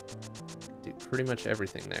 Do pretty much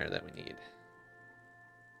everything there that we need.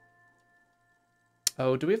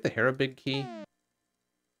 Oh, do we have the Hera big key?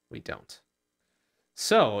 We don't.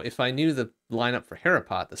 So, if I knew the lineup for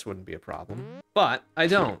Herapot, this wouldn't be a problem. But I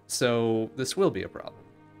don't, so this will be a problem.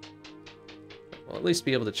 We'll at least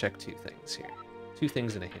be able to check 2 things here. 2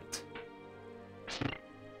 things and a hint.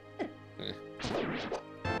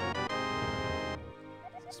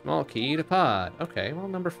 Small key to pod. Okay, well,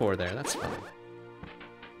 number 4 there. That's fine.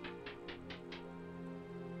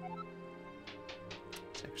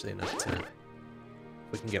 It's actually enough to...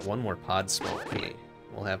 If we can get 1 more pod small key,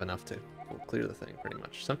 we'll have enough to clear the thing, pretty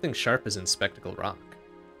much. Something sharp is in Spectacle Rock.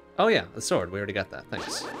 Oh yeah, the sword. We already got that.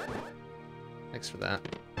 Thanks. Thanks for that.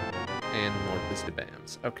 And more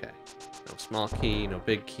Bams. Okay. No small key, no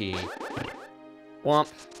big key.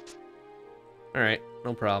 Womp. Alright,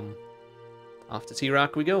 no problem. Off to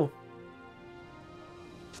T-Rock we go.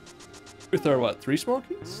 With our, what, 3 small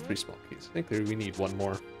keys? 3 small keys. I think we need 1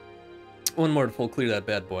 more. 1 more to full clear that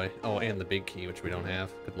bad boy. Oh, and the big key, which we don't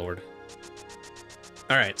have. Good lord.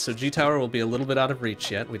 Alright, so G-Tower will be a little bit out of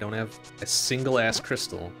reach yet. We don't have a single-ass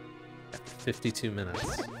crystal after 52 minutes.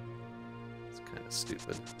 It's kind of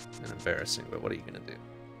stupid and embarrassing, but what are you gonna do?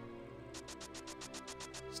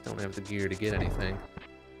 Just don't have the gear to get anything.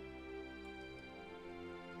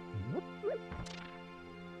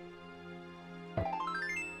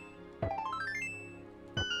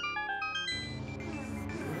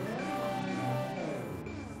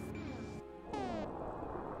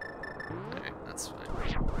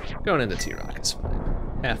 Going into T-Rock is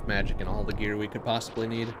fine. Half magic and all the gear we could possibly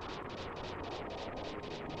need.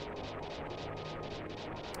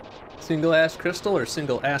 Single ass crystal or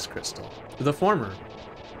single ass crystal? The former.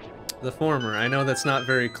 The former. I know that's not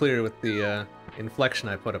very clear with the inflection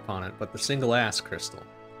I put upon it, but the single ass crystal.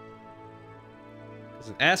 Because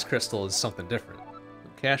an ass crystal is something different.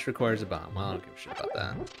 Cash requires a bomb. Well, I don't give a shit about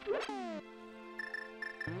that.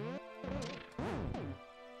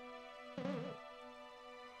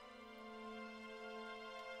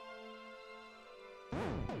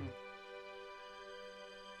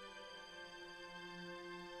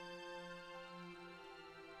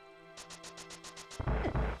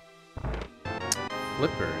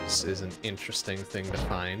 Flippers is an interesting thing to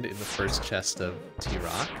find in the first chest of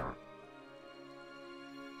T-Rock.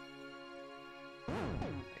 I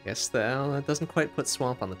guess that doesn't quite put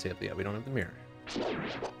Swamp on the table yet. We don't have the mirror,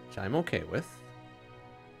 which I'm okay with.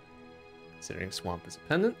 Considering Swamp is a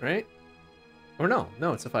pendant, right? Or no,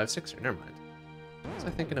 it's a 5/6er. Never mind. Was I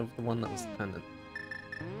thinking of the one that was the pendant?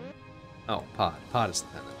 Oh, Pod. Pod is the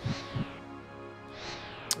pendant.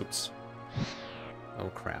 Oops. Oh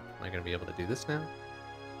crap. Am I gonna be able to do this now?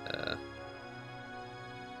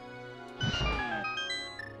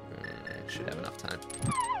 Should have enough time.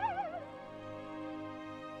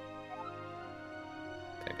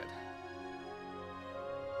 Okay, good.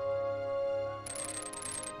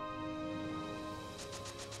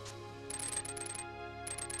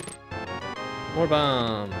 More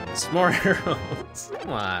bombs! More arrows!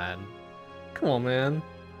 Come on. Come on, man.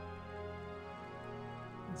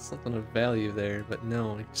 There's something of value there, but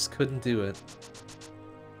no, I just couldn't do it.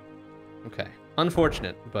 Okay.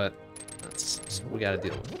 Unfortunate, but that's what we gotta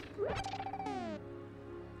deal with.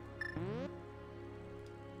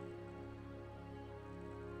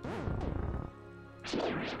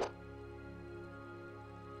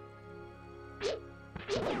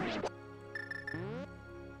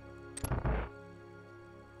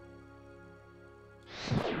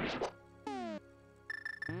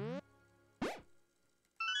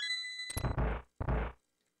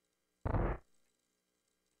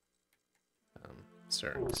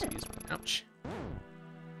 Sir, excuse me. Ouch.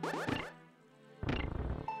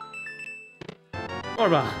 More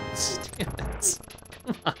bombs. Damn it.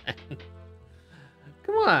 Come on.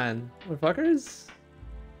 Come on, motherfuckers.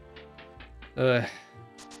 Ugh.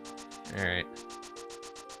 Alright.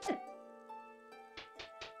 I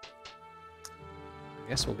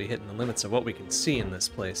guess we'll be hitting the limits of what we can see in this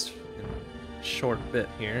place in a short bit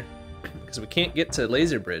here. Because we can't get to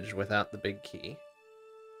Laser Bridge without the big key.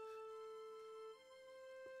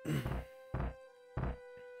 And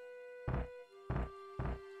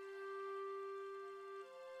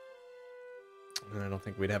I don't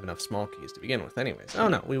think we'd have enough small keys to begin with anyways. Oh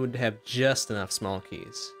no, we would have just enough small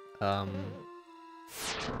keys. I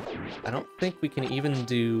don't think we can even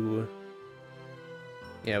do...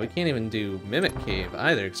 Yeah, we can't even do Mimic Cave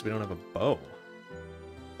either because we don't have a bow.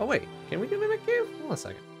 Oh wait, can we do Mimic Cave? Hold on a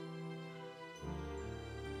second.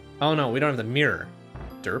 Oh no, we don't have the mirror.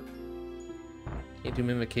 Derp. Can't do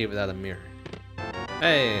Mimic Cave without a mirror.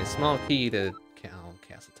 Hey, small key to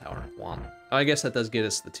Castle Tower. Want. Oh, I guess that does get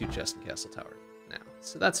us the 2 chests in Castle Tower now,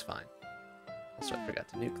 so that's fine. Also, I forgot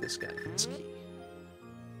to nuke this guy for this key.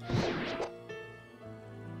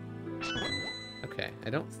 Okay,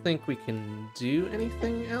 I don't think we can do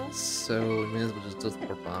anything else, so we may as well just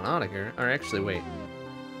teleport on out of here. Or actually, wait.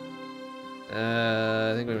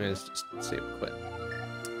 I think we may just save and quit.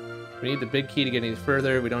 We need the big key to get any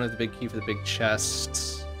further. We don't have the big key for the big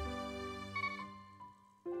chest.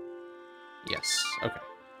 Yes, okay.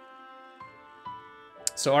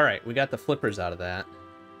 So, alright, we got the flippers out of that.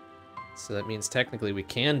 So that means technically we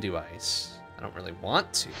can do ice. I don't really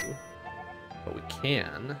want to, but we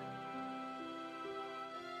can.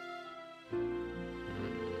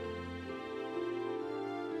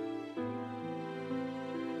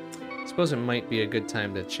 I suppose it might be a good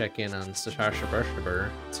time to check in on Sashashabur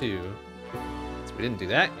too. So we didn't do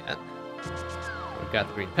that yet. We've got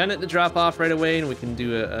the green pendant to drop off right away, and we can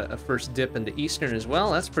do a first dip into Eastern as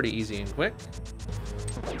well. That's pretty easy and quick.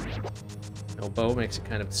 No bow makes it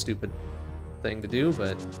kind of a stupid thing to do,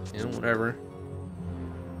 but you know, whatever.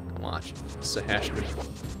 Watch.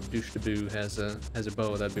 Sahashtaboo has a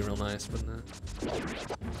bow. That'd be real nice, wouldn't it?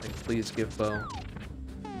 Like, please give bow.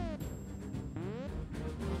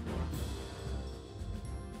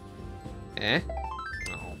 Eh?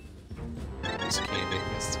 Oh. Piece of candy.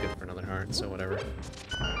 This is good for another heart, so whatever.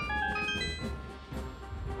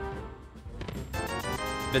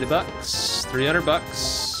 $50, 300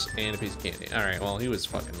 bucks, and a piece of candy. Alright, well, he was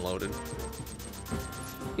fucking loaded.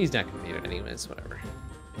 He's not gonna need it anyways, whatever.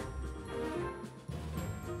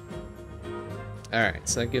 Alright,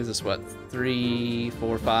 so that gives us what? 3,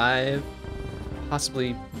 4, 5?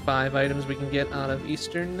 Possibly 5 items we can get out of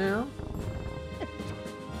Eastern now?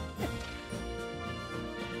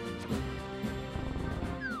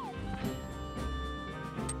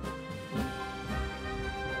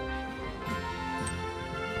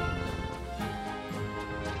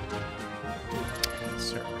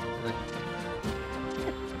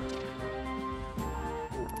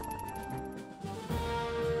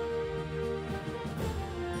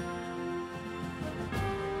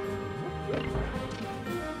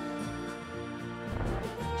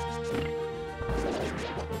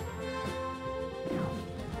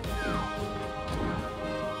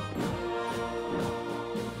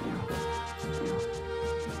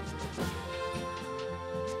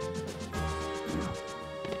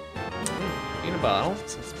 Bottle,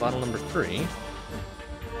 so it's bottle number 3.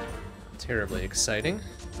 Terribly exciting,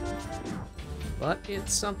 but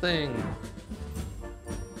it's something.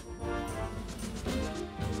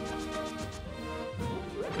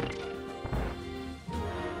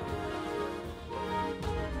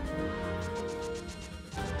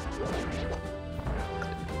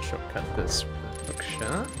 Shortcut this with a hook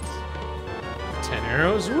shot. 10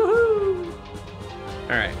 arrows, woohoo!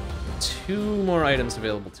 All right. 2 more items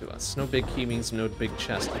available to us. No big key means no big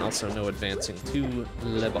chest, and also no advancing to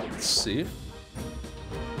Lebots.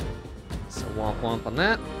 So womp womp on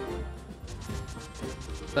that.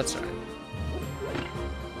 That's alright.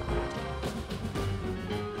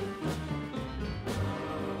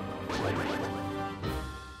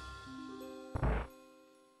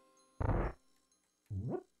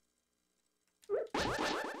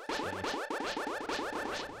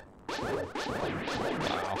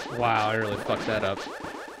 Wow, I really fucked that up.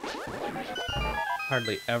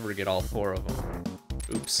 Hardly ever get all 4 of them.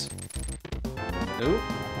 Oops. Ooh.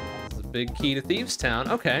 This is a big key to Thieves Town.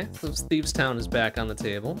 Okay, so Thieves Town is back on the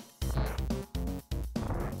table.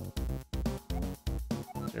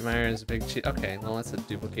 Jeremiah is a big cheat. Okay, well that's a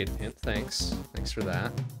duplicated hint. Thanks. Thanks for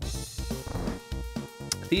that.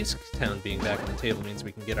 Thieves Town being back on the table means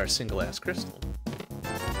we can get our single-ass crystal.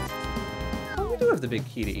 have the big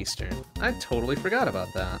key to Eastern. I totally forgot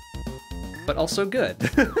about that. But also good.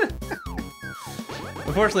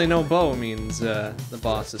 Unfortunately, no bow means the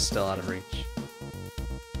boss is still out of reach.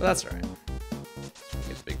 But that's alright. We'll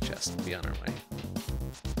get the big chest and be on our way.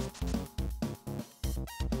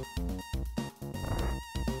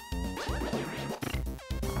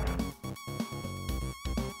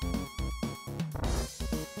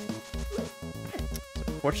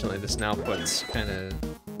 Fortunately, this now puts kind of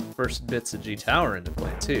first bits of G Tower into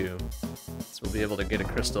play too, so we'll be able to get a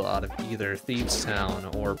crystal out of either Thieves Town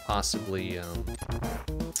or possibly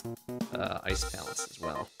Ice Palace as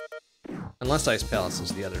well. Unless Ice Palace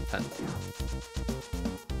is the other pen.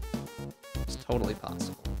 It's totally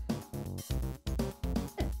possible.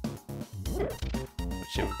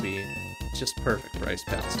 Which it would be just perfect for Ice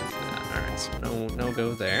Palace to do that. Alright, so no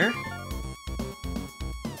go there.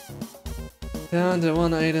 Down to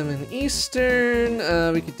one item in Eastern.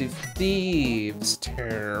 We could do Thieves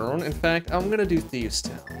Town. In fact, I'm gonna do Thieves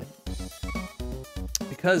Town.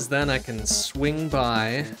 Because then I can swing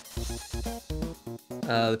by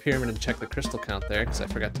the pyramid and check the crystal count there, because I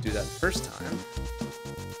forgot to do that the first time.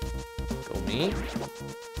 Go me.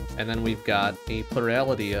 And then we've got a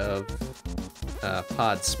plurality of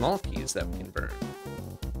pod small keys that we can burn.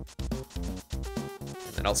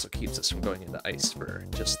 And that also keeps us from going into ice for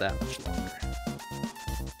just that much longer.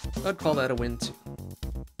 I'd call that a win too.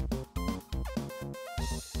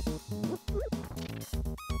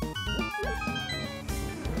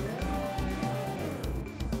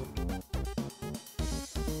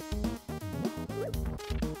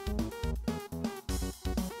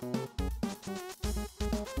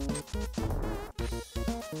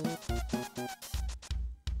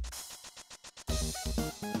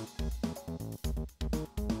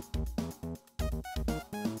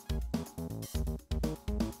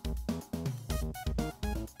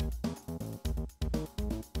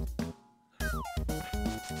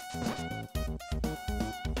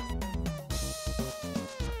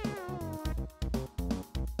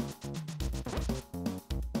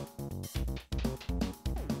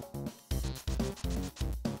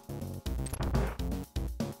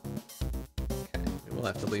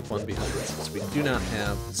 We'll have to leave one behind since we do not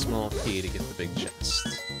have the small key to get the big chest.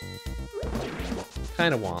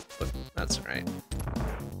 Kinda want, but that's alright.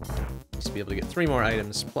 Just be able to get 3 more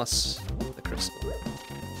items plus the crystal.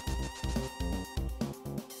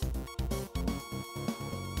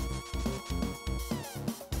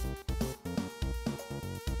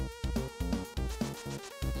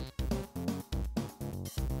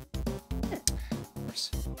 Of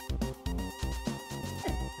course.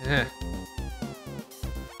 Eh.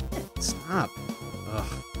 Stop. Ugh.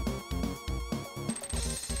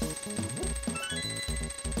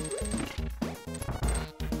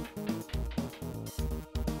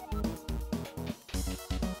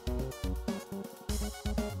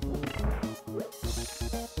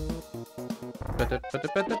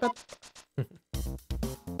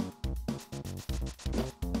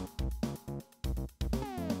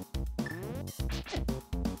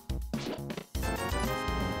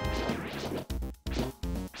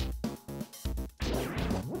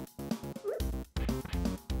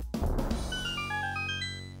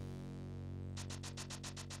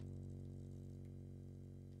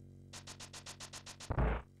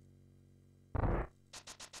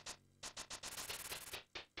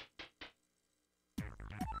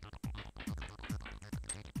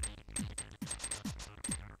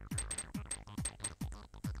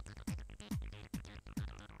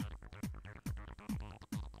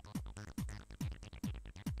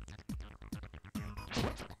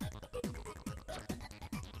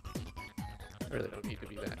 I really don't need to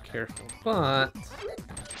be that careful, but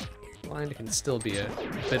blind can still be a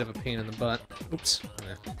bit of a pain in the butt. Oops.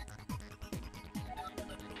 Yeah.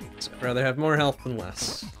 So I'd rather have more health than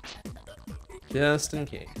less. Just in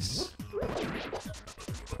case.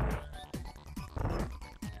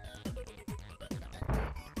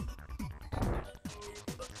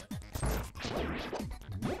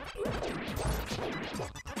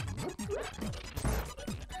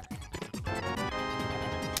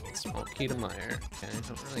 To Meyer. Okay, I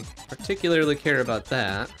don't really particularly care about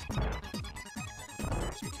that. So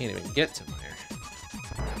we can't even get to Meyer.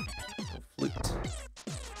 No flute.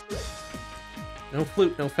 No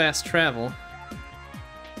flute, no fast travel.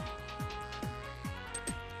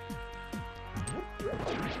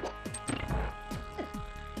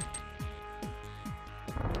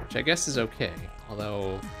 Which I guess is okay.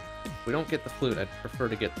 Although, if we don't get the flute, I'd prefer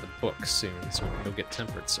to get the book soon so we can go get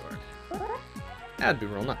Tempered Sword. That'd be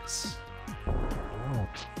real nice.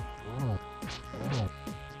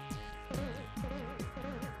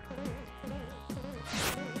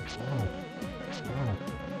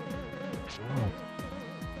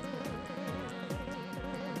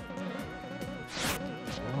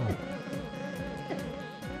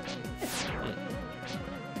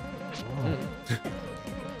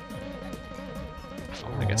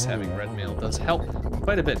 I guess having red mail does help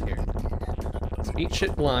quite a bit here. So eat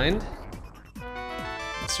shit blind.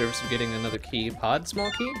 In service of getting another key. Pod,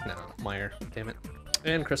 small key? No, Meyer, damn it.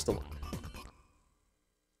 And crystal.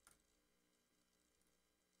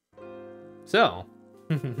 So,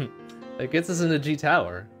 that gets us into G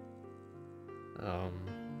Tower.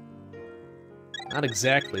 Not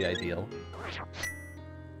exactly ideal.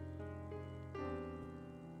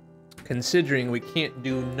 Considering we can't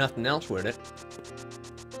do nothing else with it.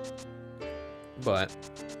 But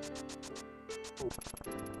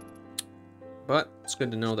it's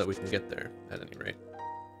good to know that we can get there, at any rate.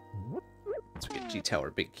 Once we get G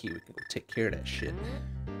Tower big key, we can go take care of that shit.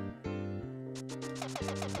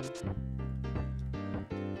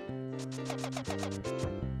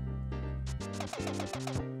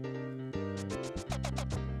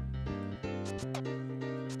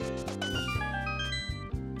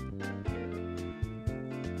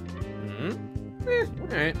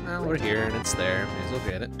 Alright, well, we're here and it's there. May as well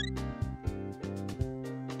get it.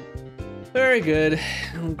 Very good.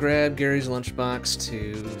 I'll grab Gary's lunchbox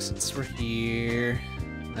too, since we're here.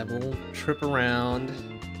 Have a little trip around.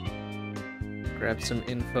 Grab some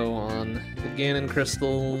info on the Ganon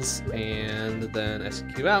crystals, and then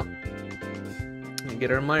SQ out. And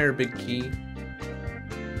get our Meyer big key.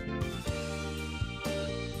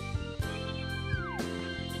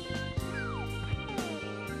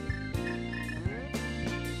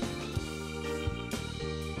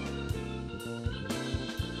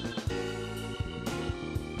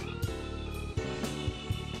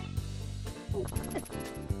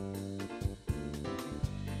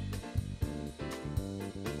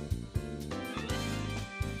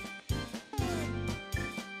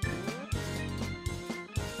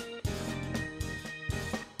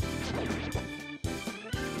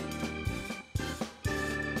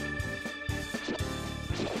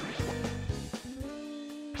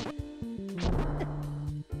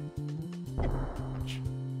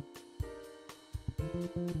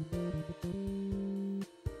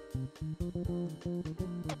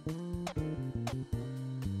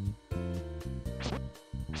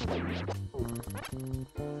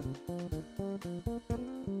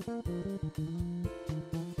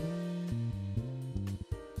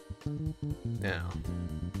 Now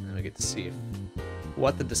we get to see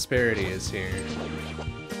what the disparity is here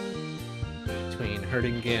between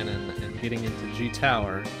hurting Ganon and getting into G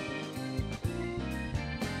Tower.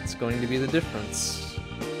 It's going to be the difference.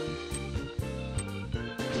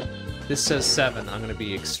 This says 7. I'm going to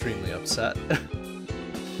be extremely upset.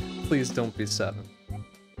 Please don't be 7.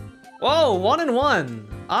 Whoa, 1 and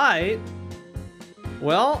 1. Aight.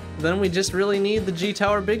 Well, then we just really need the G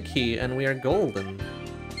Tower big key, and we are golden.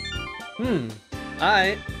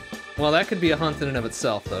 Alright. Well, that could be a hunt in and of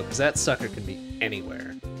itself, though, because that sucker can be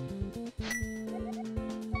anywhere.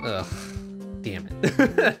 Ugh. Damn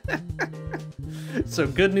it. So,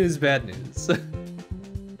 good news, bad news.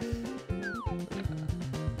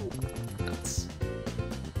 Nuts.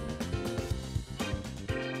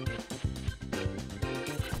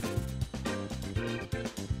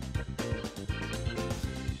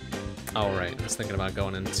 Oh, right. I was thinking about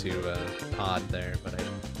going into Pod there, but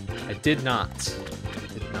I did not. I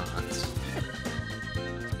did not.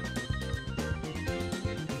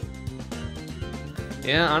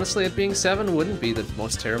 Yeah, honestly, it being 7 wouldn't be the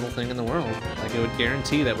most terrible thing in the world. Like, it would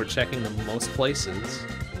guarantee that we're checking the most places.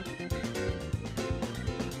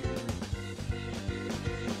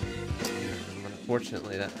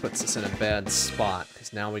 Unfortunately, that puts us in a bad spot,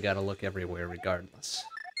 because now we gotta look everywhere regardless.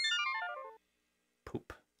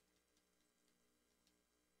 Poop.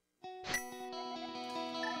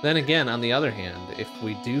 Then again, on the other hand, if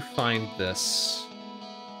we do find this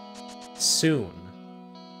soon,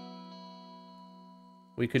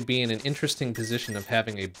 we could be in an interesting position of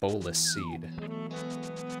having a bolus seed.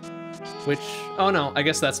 Which, oh no, I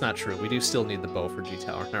guess that's not true. We do still need the bow for G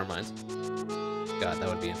Tower. Never mind. God, that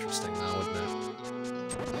would be interesting though, wouldn't it?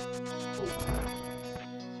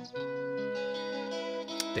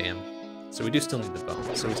 Damn. So we do still need the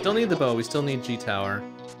bow. So we still need the bow, we still need G Tower.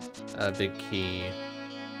 Big key.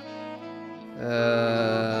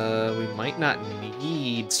 We might not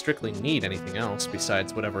strictly need anything else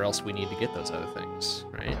besides whatever else we need to get those other things,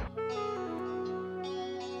 right?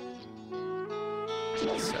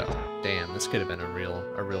 So, damn, this could have been a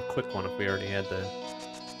real quick one if we already had the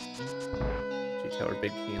G-Tower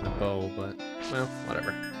big key and the bow, but, well,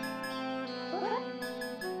 whatever.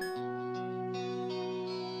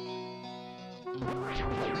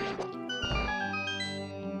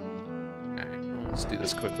 Let's do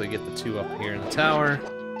this quickly, get the 2 up here in the tower.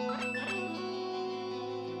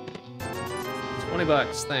 20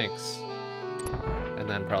 bucks, thanks. And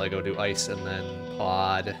then probably go do ice and then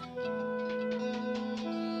pod.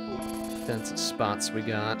 Dense spots we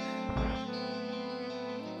got.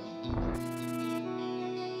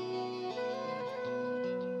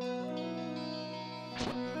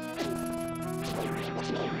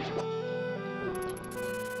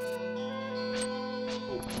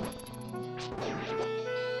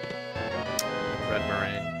 Red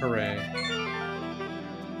meringue, hooray.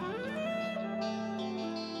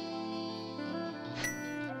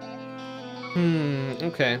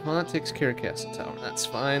 Okay, well that takes care of Castle Tower, that's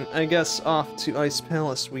fine. I guess off to Ice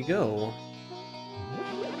Palace we go.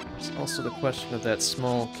 There's also the question of that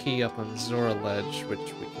small key up on Zora Ledge,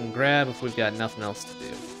 which we can grab if we've got nothing else to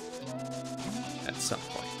do. At some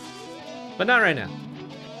point. But not right now.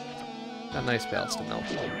 Got an Ice Palace to melt.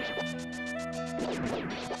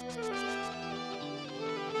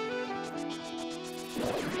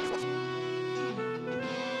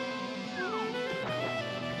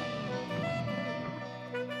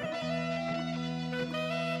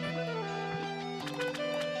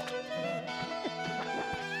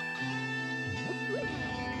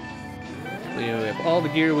 We have all the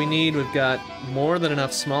gear we need. We've got more than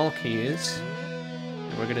enough small keys.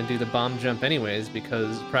 And we're gonna do the bomb jump anyways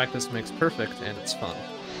because practice makes perfect and it's fun.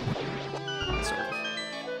 Sort of.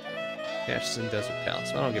 Caches in Desert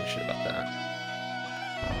Palace. I don't give a shit about that.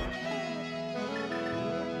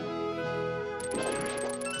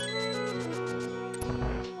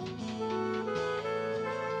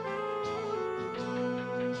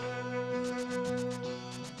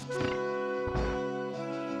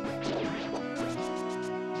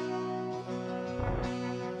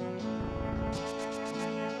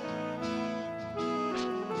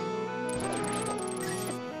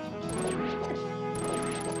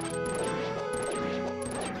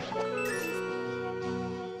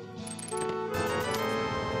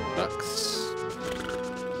 Bucks.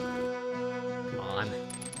 Come on.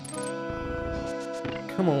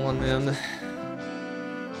 Come on, then.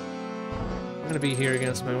 I'm gonna be here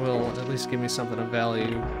against my will. At least give me something of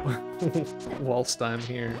value whilst I'm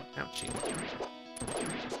here. Ouchie.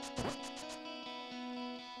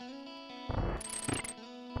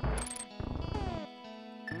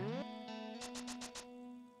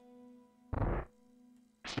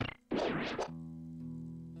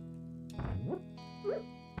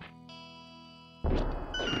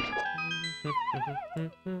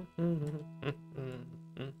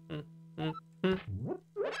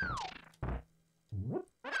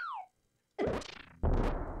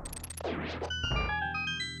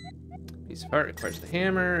 Piece of heart requires the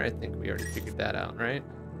hammer. I think we already figured that out, right?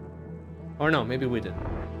 Or no, maybe we didn't.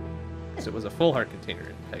 Because it was a full heart container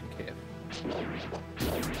in Peg Cave.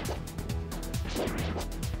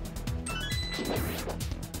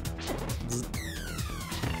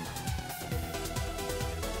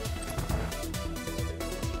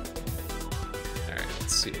 Alright,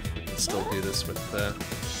 let's see if we can still do this with the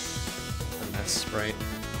mess sprite.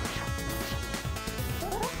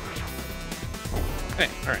 Hey,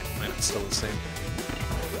 alright, mine is still the same.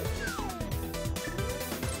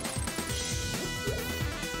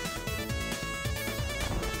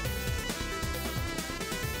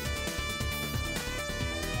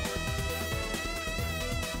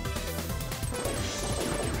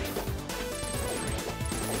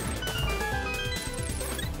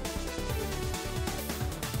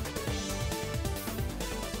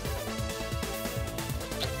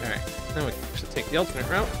 Alright, now we can actually take the alternate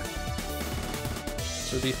route.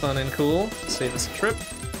 This would be fun and cool. Save us a trip.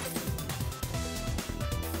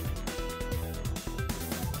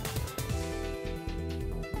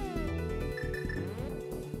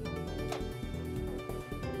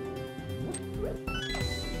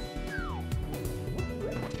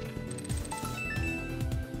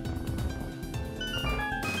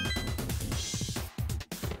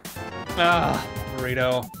 Ah,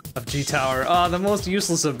 burrito of G-Tower. Ah, the most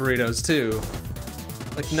useless of burritos, too.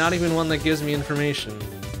 Like, not even one that gives me information.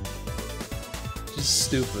 Just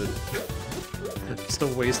stupid. Just a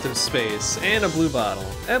waste of space. And a blue bottle.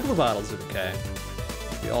 And blue bottle's okay.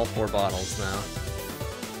 Be all 4 bottles now.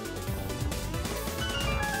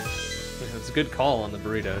 Yeah, it's a good call on the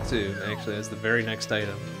burrito, too, actually, as the very next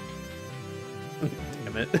item.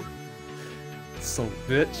 Damn it. So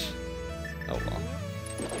bitch. Oh well.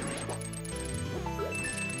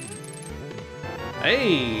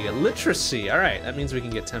 Hey, literacy. All right, that means we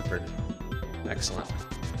can get tempered. Excellent.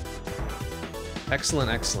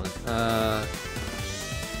 Excellent, excellent. Yeah,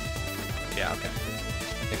 okay.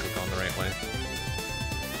 I think we're going the right way.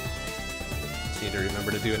 Just need to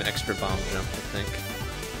remember to do an extra bomb jump, I think.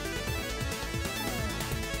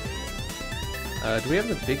 Do we have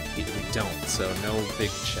the big key? We don't, so no big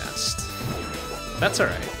chest. That's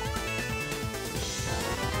alright.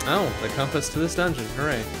 Oh, the compass to this dungeon,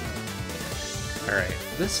 hooray. Alright,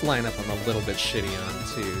 this lineup I'm a little bit shitty on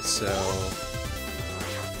too, so...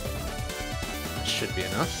 that should be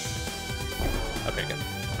enough. Okay, good.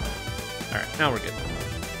 Alright, now we're good.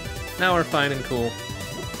 Now we're fine and cool.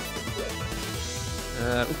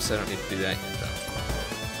 Oops, I don't need to do that yet, though.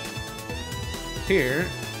 Here,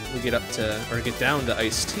 we get up to, or get down to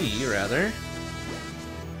Iced Tea, rather.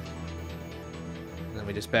 And then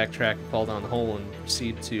we just backtrack and fall down the hole and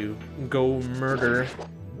proceed to go murder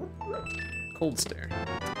Cold Stare.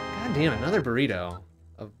 God damn, another burrito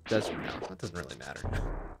of desert. No, that doesn't really matter.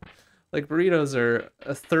 Like, burritos are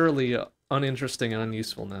thoroughly uninteresting and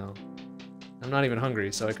unuseful now. I'm not even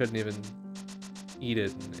hungry, so I couldn't even eat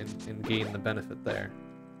it and gain the benefit there.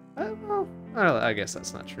 Well, I guess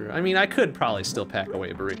that's not true. I mean, I could probably still pack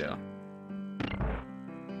away a burrito.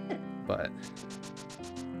 But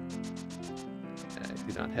I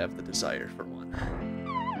do not have the desire for one.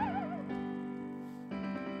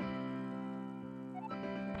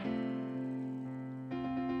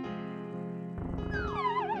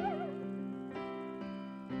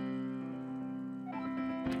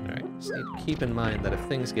 Alright, just need to keep in mind that if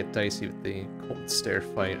things get dicey with the Cold Stare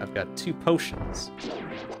fight, I've got 2 potions,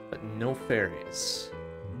 but no fairies.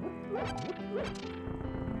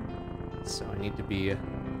 So I need to be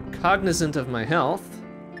cognizant of my health,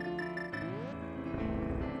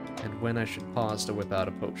 and when I should pause to whip out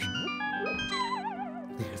a potion.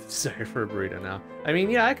 Desire for a burrito now. I mean,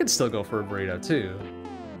 yeah, I could still go for a burrito too.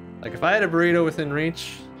 Like, if I had a burrito within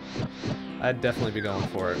reach, I'd definitely be going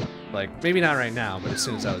for it. Like, maybe not right now, but as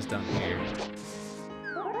soon as I was done here.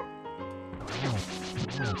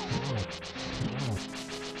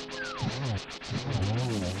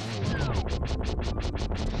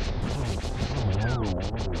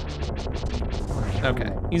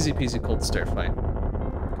 Okay, easy peasy Cold Stare fight.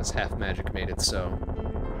 Because half magic made it so.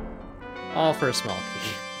 All for a small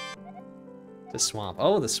key. The swamp.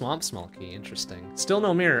 Oh, the swamp small key. Interesting. Still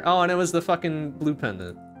no mirror. Oh, and it was the fucking blue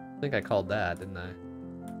pendant. I think I called that, didn't I?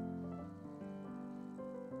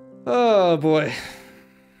 Oh, boy.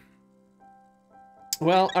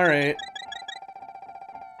 Well, alright.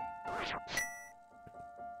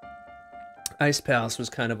 Ice Palace was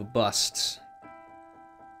kind of a bust.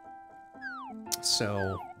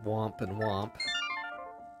 So, womp and womp.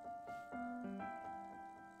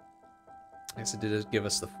 I guess it did give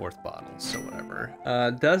us the 4th bottle, so whatever.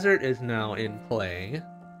 Desert is now in play.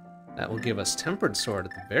 That will give us Tempered Sword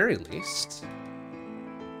at the very least.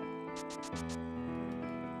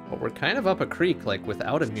 But we're kind of up a creek, like,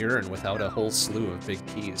 without a mirror and without a whole slew of big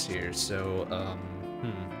keys here, so, I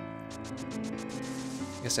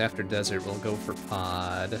guess after Desert, we'll go for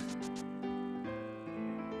Pod.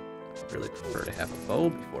 I'd really prefer to have a bow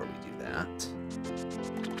before we do that.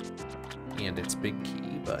 And it's big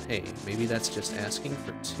key, but hey, maybe that's just asking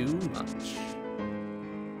for too much.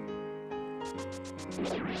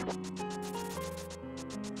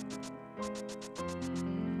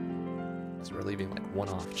 So we're leaving like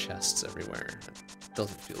one-off chests everywhere. It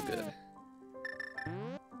doesn't feel good.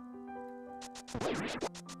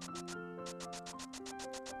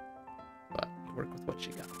 But you work with what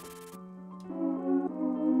you got.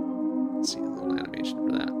 Let's see a little animation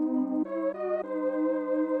for that.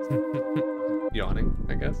 Yawning,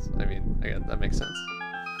 I guess. I mean, I guess that makes sense.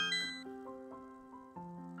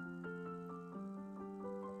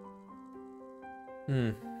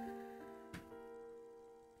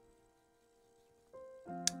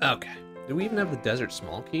 Okay. Do we even have the desert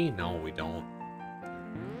small key? No, we don't.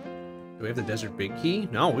 Do we have the desert big key?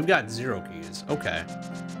 No, we've got 0 keys. Okay.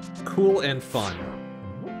 Cool and fun.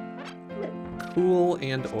 Cool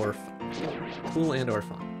and or fun.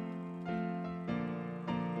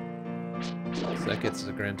 So that gets us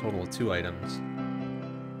a grand total of 2 items.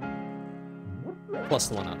 Plus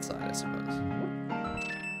the one outside, I suppose.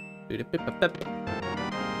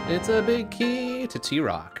 It's a big key to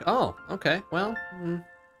T-Rock. Oh, okay. Well,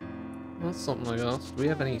 that's something else. Do we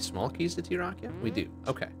have any small keys to T-Rock yet? We do.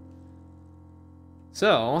 Okay.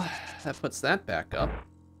 So, that puts that back up.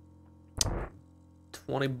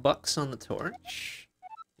 20 bucks on the torch.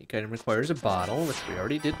 Each item requires a bottle, which we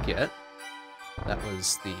already did get. That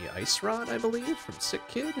was the ice rod, I believe, from Sick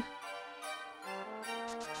Kid.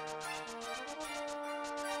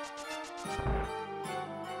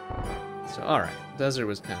 So, alright. Desert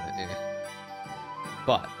was kind of eh.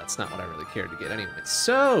 But that's not what I really cared to get anyway.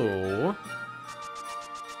 So...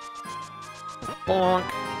 bonk.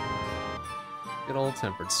 Good old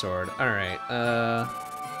Tempered Sword. Alright,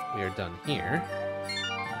 we are done here.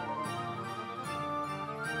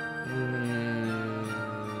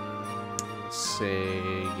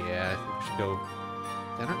 Say, yeah, I think we should go.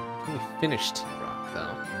 I don't. Can we finish T-Rock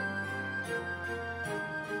though?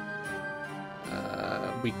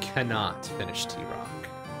 We cannot finish T-Rock.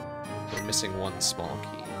 We're missing one small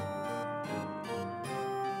key.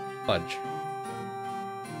 Fudge.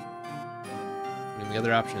 I mean, the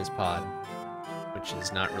other option is Pod, which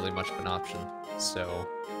is not really much of an option. So,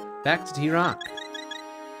 back to T-Rock.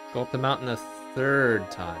 Go up the mountain a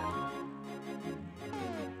third time.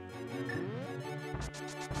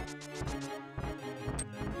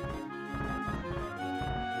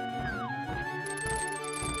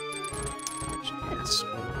 Yes.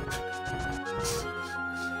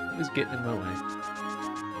 It was getting in my way.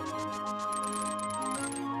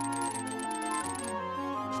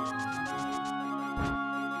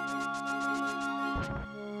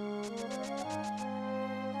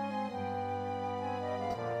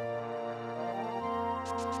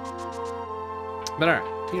 But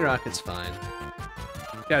alright, T-Rock is fine.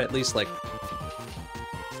 Got at least like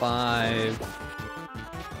at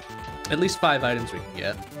least five items we can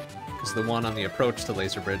get. Because the one on the approach to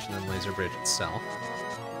Laser Bridge and then Laser Bridge itself.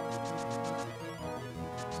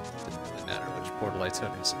 Didn't really matter which portal I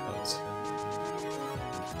took, I suppose.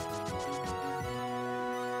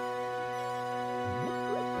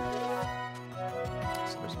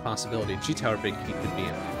 So there's a possibility G-Tower Big Key could be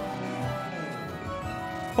in.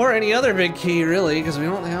 Or any other big key, really, because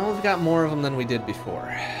we've got more of them than we did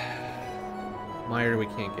before. Meyer we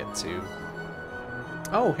can't get to.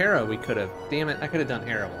 Oh, Hera we could have. Damn it, I could have done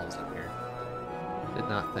Hera while I was up here. Did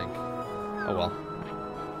not think. Oh well.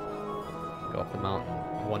 Go up the mountain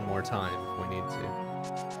one more time if we need to.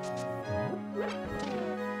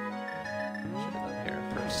 Should have done Hera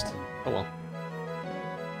first. Oh well.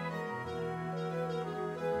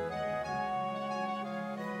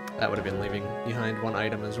 That would have been leaving behind one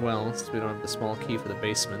item as well, since we don't have the small key for the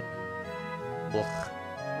basement. Ugh.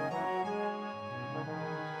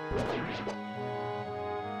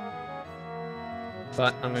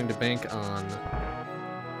 But I'm going to bank on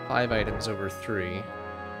 5 items over 3.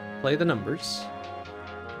 Play the numbers.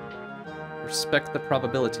 Respect the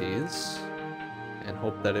probabilities. And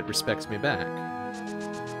hope that it respects me back.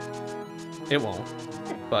 It won't.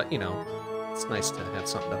 But, you know, it's nice to have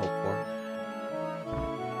something to hope for.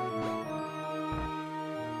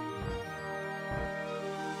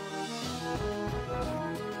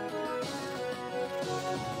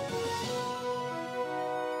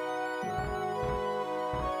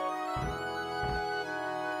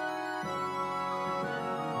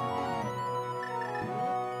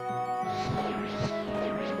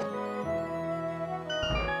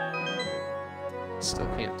 Still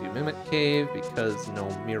can't do Mimic Cave because no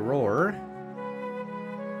mirror.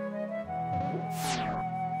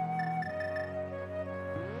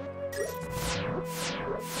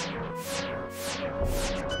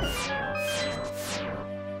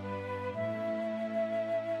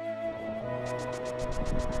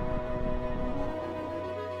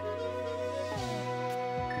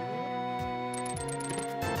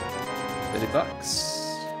 $50.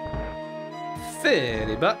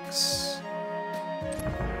 $50.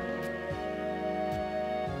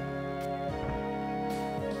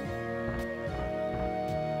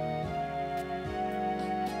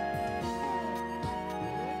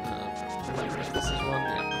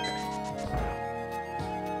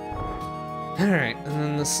 Alright, and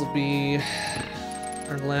then this will be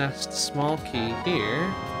our last small key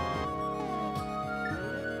here.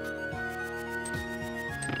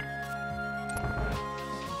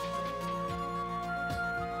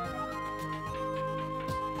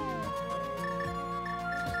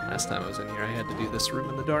 Last time I was in here, I had to do this room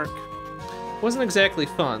in the dark. Wasn't exactly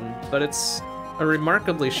fun, but it's a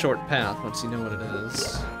remarkably short path once you know what it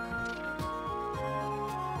is.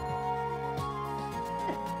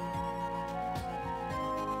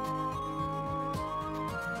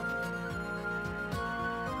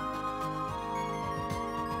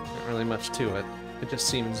 Really much to it. It just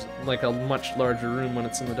seems like a much larger room when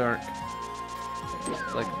it's in the dark.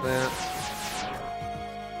 Like that.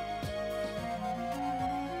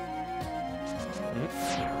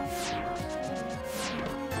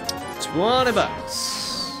 $20.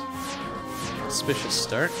 Auspicious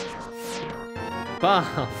start.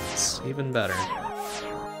 Bombs, even better.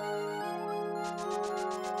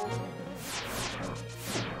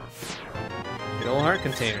 Good old heart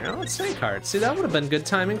container. Oh, it's Sank Heart. See, that would have been good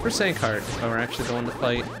timing for Sank Heart if I were actually going to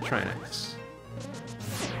fight Trinax.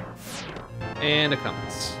 And it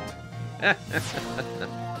comes.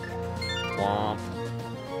 Womp.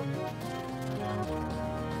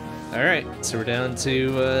 Alright, so we're down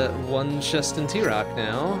to one chest in T-Rock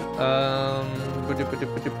now.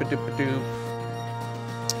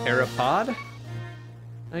 Aeropod,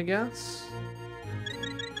 I guess?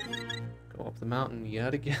 Go up the mountain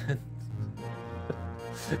yet again.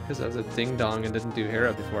 Because I was a ding-dong and didn't do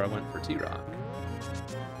Hera before I went for T-Rock.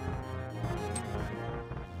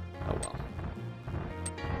 Oh well.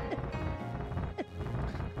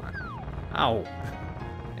 Ow!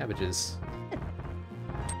 Cabbages.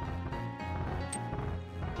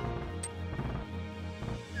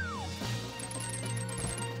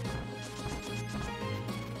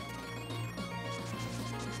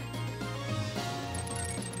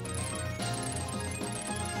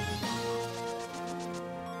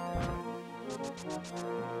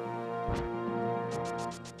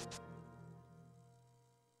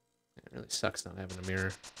 It really sucks not having a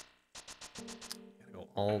mirror. Gotta go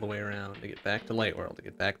all the way around to get back to Light World, to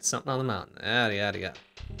get back to something on the mountain. Yada yada yada.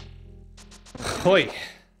 Hoi!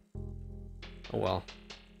 Oh well.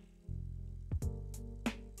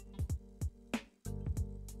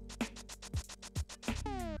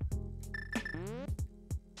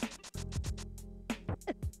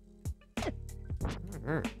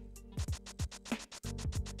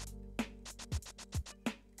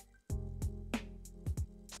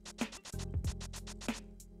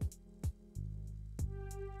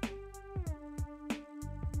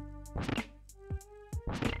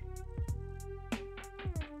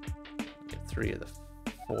 Three of the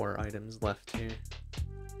 4 items left here.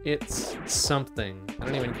 It's something. I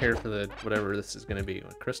don't even care for the whatever this is gonna be.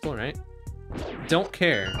 Crystal, right? Don't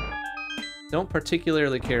care. Don't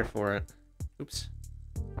particularly care for it. Oops.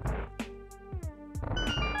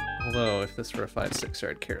 Although, if this were a 5/6,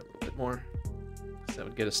 I'd care a little bit more. Because that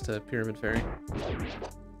would get us to Pyramid Fairy.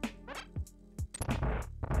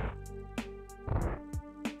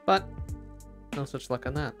 But, no such luck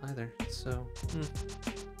on that either, so,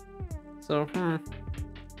 Tower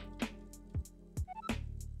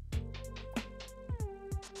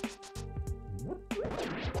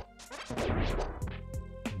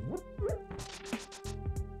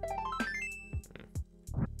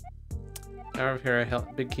of Hera,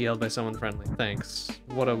 big key held by someone friendly. Thanks.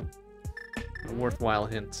 What a worthwhile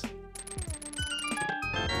hint.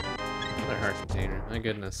 Another heart container. My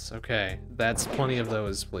goodness. Okay, that's plenty of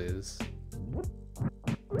those, please.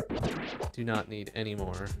 Do not need any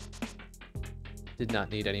more. Did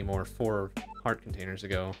not need any more 4 heart containers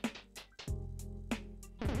ago.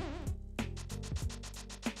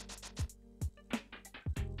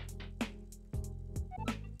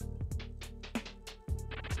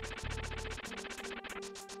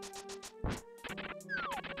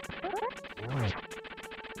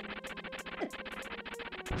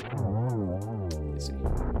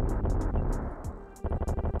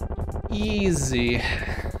 Easy.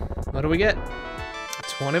 What do we get?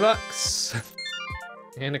 20 bucks.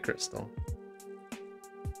 And a crystal.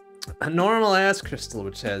 A normal ass crystal,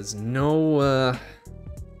 which has no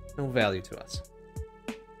value to us.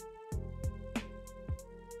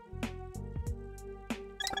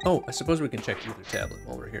 Oh, I suppose we can check Ether Tablet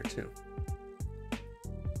while we're here too.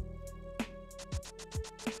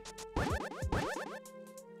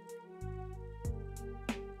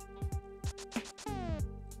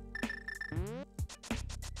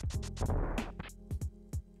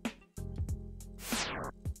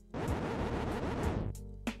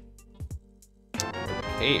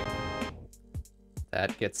 Cave.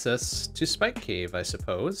 That gets us to Spike Cave, I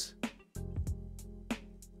suppose.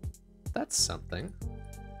 That's something.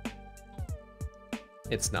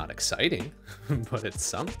 It's not exciting, but it's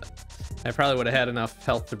something. I probably would have had enough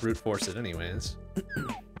health to brute force it anyways.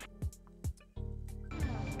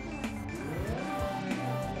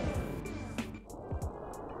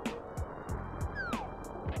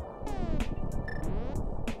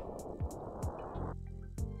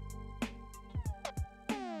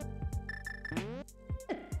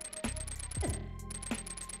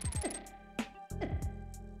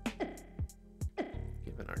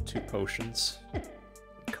 Given our 2 potions,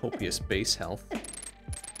 copious base health.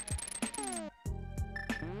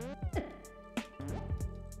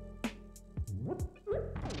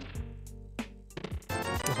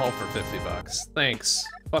 All for 50 bucks. Thanks.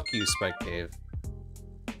 Fuck you, Spike Cave.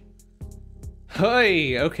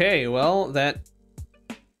 Hey, okay, well, that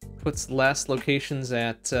puts last locations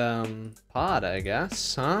at, Pod, I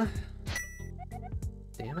guess, huh?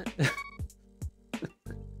 Damn it.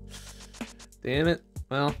 Damn it.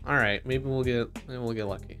 Well, alright, maybe we'll get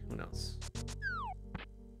lucky. Who knows?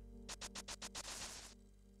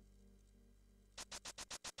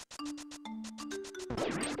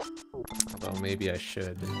 Although maybe I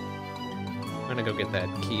should. gonna go get that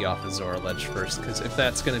key off the Zora ledge first, because if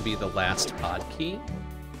that's gonna be the last pod key,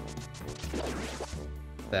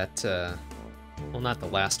 that, well, not the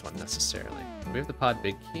last one necessarily. Do we have the pod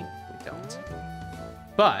big key? We don't.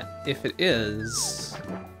 But if it is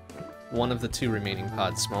one of the 2 remaining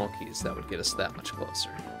pod small keys, that would get us that much closer.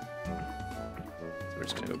 So we're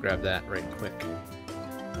just gonna go grab that right quick.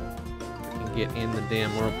 We can get in the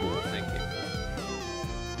damn whirlpool, thank you.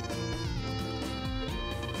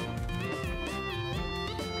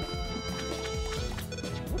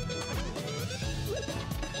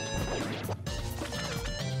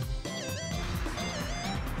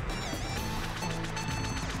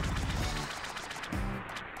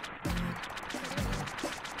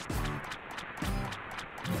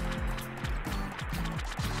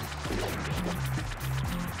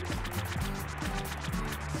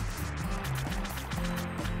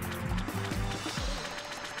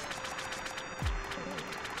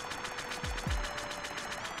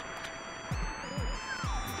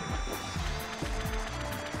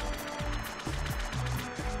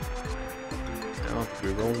 We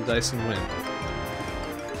roll the dice and win.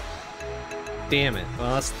 Damn it.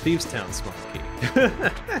 Well, that's Thieves' Town small key.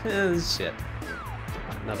 Shit.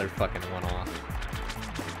 Another fucking one-off.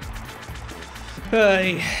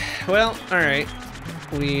 Well, alright.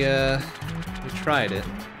 We tried it.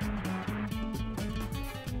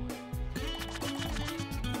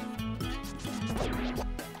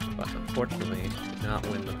 But unfortunately, did not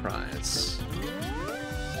win the prize.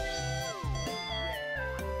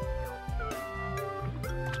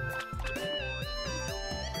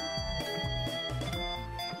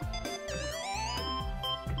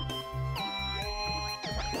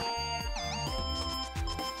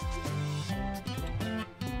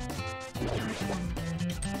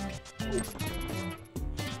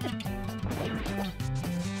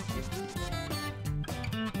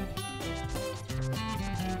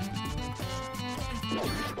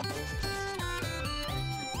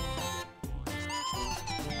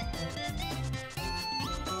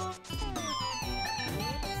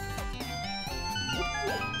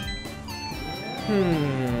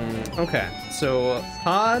 Okay, so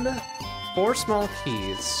pod, 4 small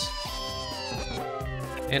keys,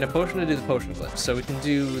 and a potion to do the potion glyph. So we can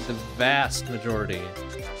do the vast majority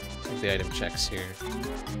of the item checks here.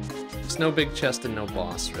 There's no big chest and no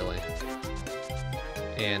boss, really.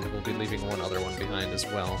 And we'll be leaving one other one behind as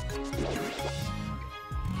well.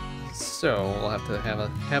 So we'll have to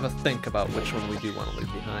have a think about which one we do want to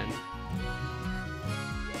leave behind.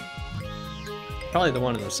 Probably the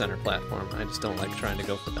one in the center platform. I just don't like trying to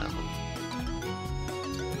go for that one.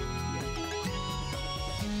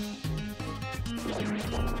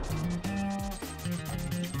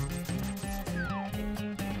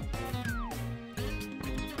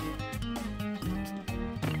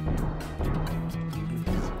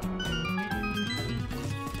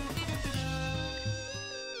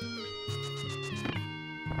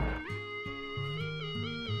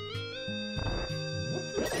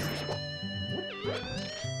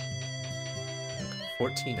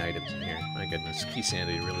 14 items in here. My goodness,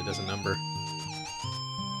 Keysanity really does a number.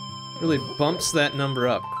 Really bumps that number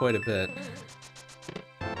up quite a bit.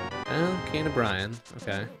 Oh, Cane of Brian.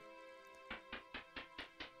 Okay.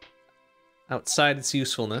 Outside its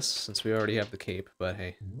usefulness, since we already have the cape, but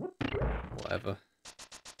hey, whatever.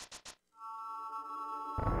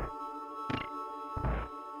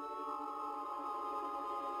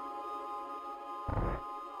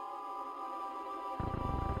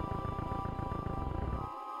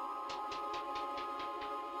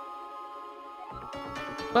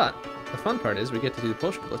 But the fun part is we get to do the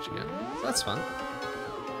potion glitch again. So that's fun.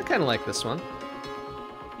 I kind of like this one.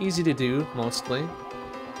 Easy to do, mostly.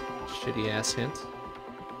 Shitty ass hint.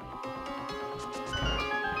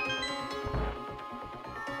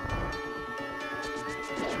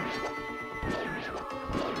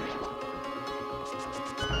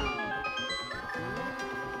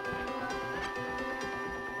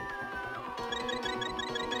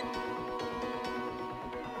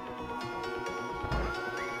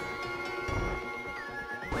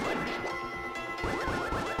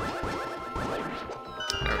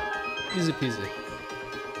 Easy peasy.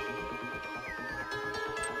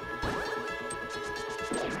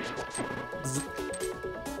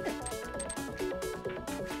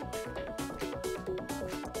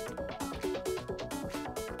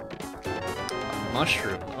 A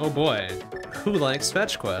mushroom. Oh boy. Who likes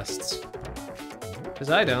fetch quests?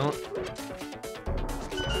 Because I don't.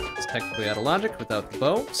 It's technically out of logic without the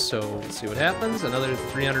bow, so let's see what happens. Another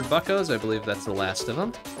 300 buckos. I believe that's the last of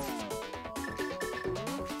them.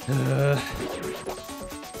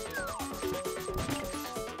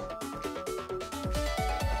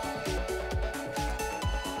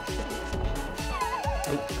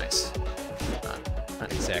 Oh, nice.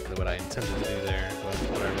 Not exactly what I intended to do there, but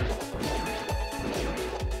whatever.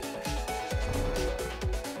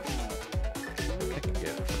 I can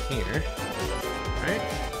get from here. Alright?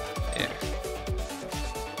 Yeah.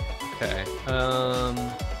 Okay.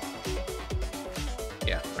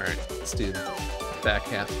 Yeah, alright. Let's do the back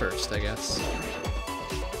half first, I guess.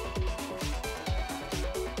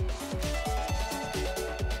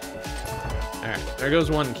 Alright, there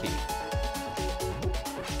goes one key.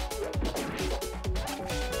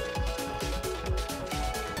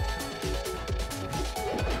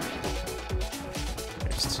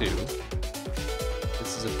 There's two.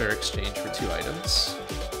 This is a fair exchange for 2 items.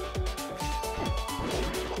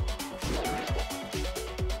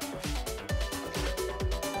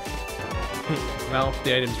 Well, if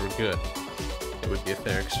the items were good, it would be a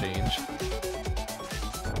fair exchange.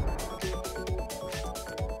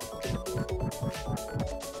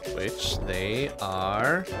 Which they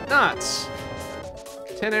are not.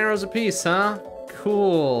 10 arrows apiece, huh?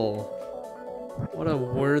 Cool. What a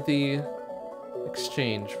worthy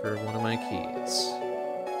exchange for one of my keys.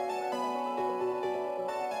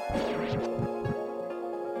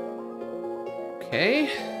 Okay.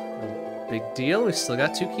 No big deal. We still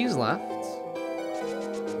got 2 keys left.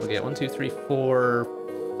 We'll get 1, 2, 3, 4,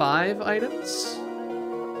 5 items.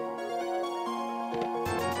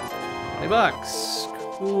 $20.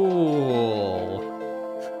 Cool.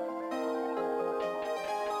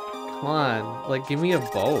 Come on, like, give me a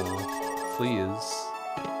bow, please.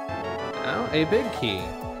 Oh, a big key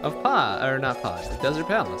of the Desert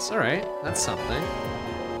Palace. All right, that's something.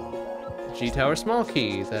 G Tower small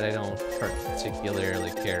key that I don't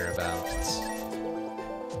particularly care about.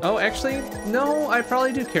 Oh, actually, no, I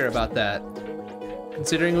probably do care about that,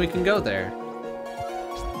 considering we can go there.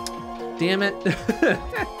 Damn it.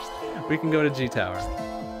 We can go to G Tower.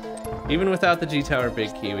 Even without the G Tower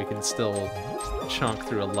big key, we can still chunk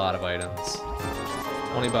through a lot of items.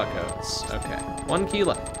 20 buckos. Okay, 1 key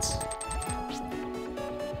left.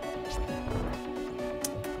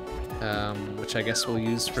 Which I guess we'll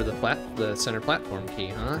use for the center platform key,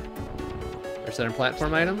 huh? Or center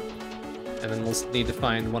platform item? And then we'll need to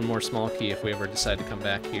find 1 more small key if we ever decide to come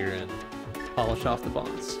back here and polish off the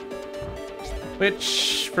boss.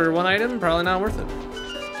 Which, for 1 item, probably not worth it.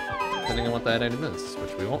 Depending on what that item is,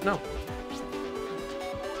 which we won't know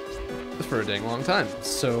for a dang long time.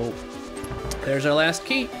 So, there's our last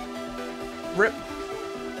key. RIP.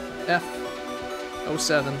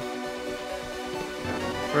 F07.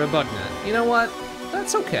 For a bug net. You know what?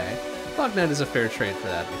 That's okay. Bug net is a fair trade for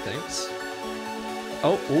that, methinks.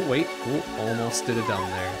 Oh, wait. Oh, almost did a dumb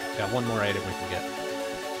there. Got 1 more item we can get.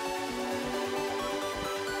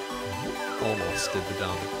 Almost did the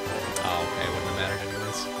dumb. Oh, okay, wouldn't have mattered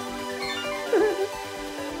anyways.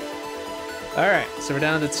 Alright, so we're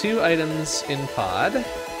down to 2 items in pod.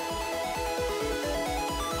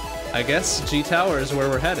 I guess G Tower is where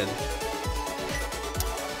we're headed.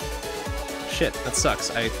 Shit, that sucks.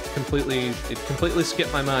 It completely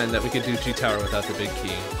skipped my mind that we could do G Tower without the big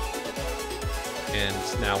key. And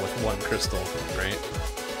now with 1 crystal, right?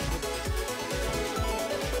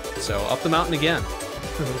 So up the mountain again.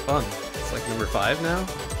 Fun. It's like number 5 now.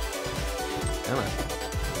 Come on.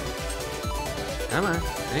 Come on.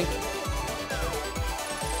 Thank you.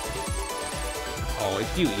 Oh,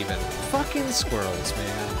 if you even. Fucking squirrels,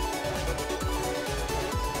 man.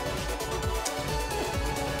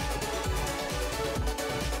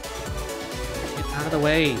 Get out of the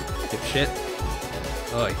way, dipshit.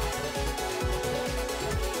 Oi.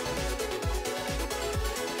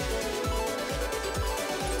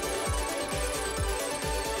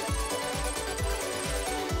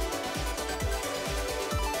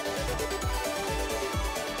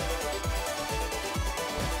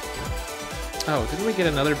 Oh, didn't we get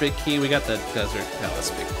another big key? We got the Desert Palace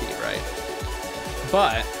big key, right?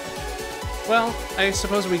 But, well, I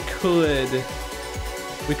suppose we could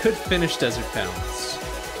finish Desert Palace.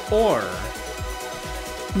 Or,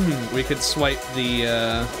 we could swipe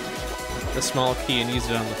the small key and use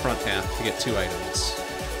it on the front half to get 2 items.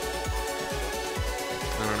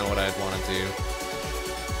 I don't know what I'd want to do.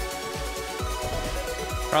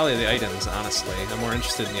 Probably the items, honestly. I'm more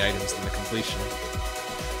interested in the items than the completion.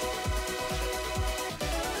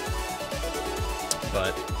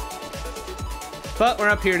 But we're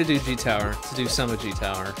up here to do G Tower, to do some of G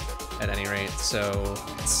Tower, at any rate. So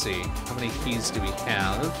let's see, how many keys do we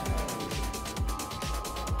have?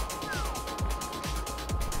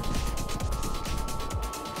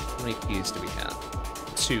 How many keys do we have?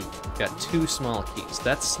 2. We've got 2 small keys.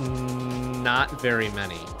 That's not very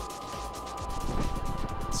many.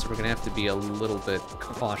 So we're gonna have to be a little bit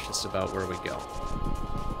cautious about where we go.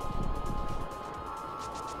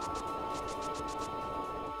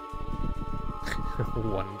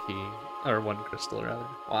 One key, or one crystal rather.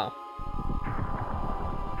 Wow.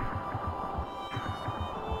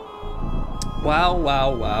 Wow,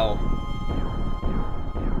 wow, wow.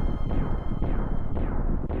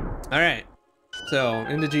 Alright. So,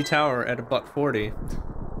 into G Tower at $1.40.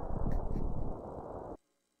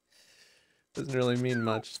 Doesn't really mean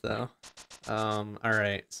much though.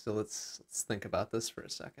 Alright, so let's think about this for a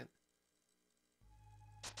second.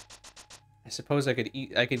 I suppose I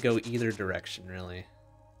could go either direction, really.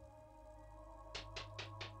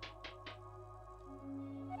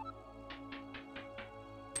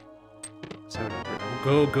 So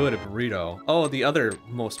go good, a burrito. Oh, the other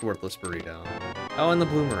most worthless burrito. Oh, and the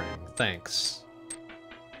bloomerang. Thanks.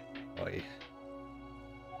 Oy.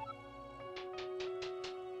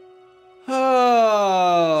 Oh,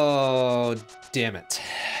 damn it.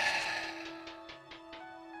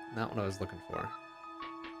 Not what I was looking for.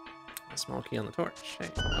 A small key on the torch. Hey,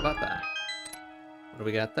 how about that? What do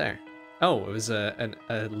we got there? Oh, it was a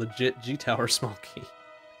legit G-Tower small key.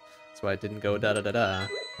 That's why it didn't go da-da-da-da.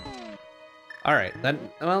 Alright,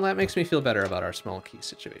 that makes me feel better about our small key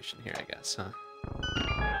situation here, I guess, huh?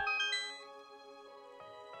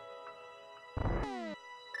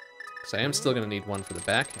 Because I am still going to need one for the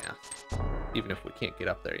back half, even if we can't get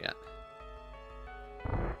up there yet.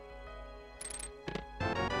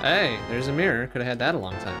 Hey, there's a mirror. Could have had that a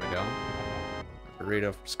long time ago.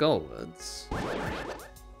 Burrito for Skullwoods.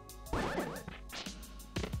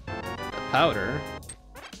 The powder.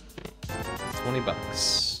 20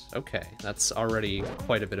 bucks. Okay, that's already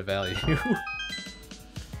quite a bit of value.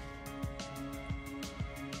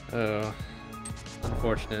 Oh,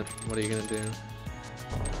 unfortunate. What are you gonna do?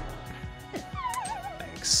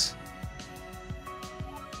 Thanks.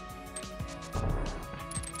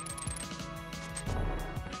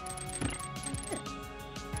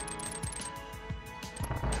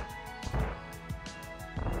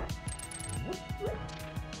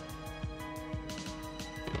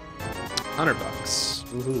 $100.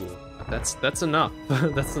 Woohoo. That's enough.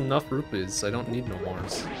 That's enough rupees. I don't need no more.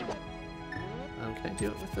 Can I do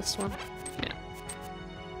it with this one? Yeah.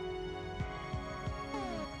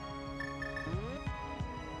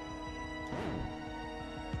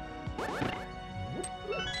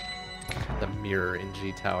 The mirror in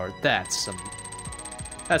G Tower. That's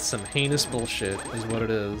some heinous bullshit, is what it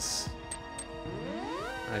is.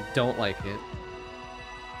 I don't like it.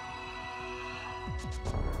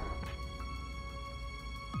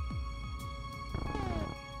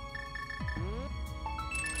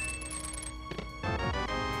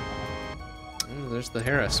 There's the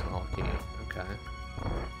Hera small key. Okay.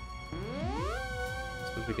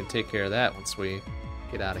 Suppose we can take care of that once we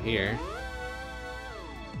get out of here.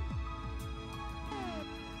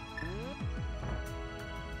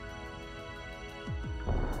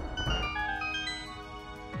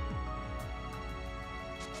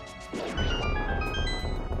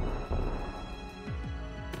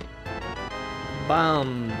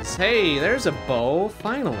 Bombs. Hey, there's a bow.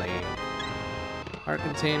 Finally. Heart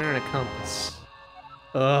container and a compass.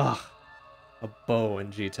 Ugh. A bow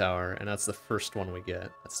in G Tower, and that's the first one we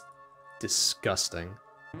get. That's disgusting.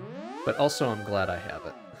 But also, I'm glad I have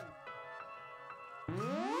it.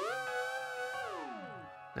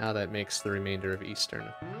 Now that makes the remainder of Eastern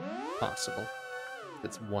possible.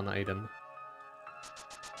 It's one item.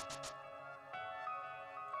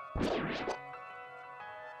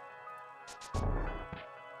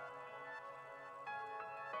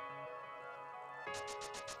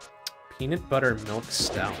 Peanut butter milk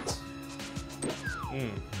stout.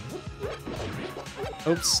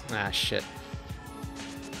 Oops. Ah, shit.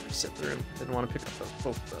 Reset the room. Didn't want to pick up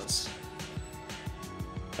both of those.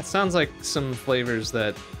 That sounds like some flavors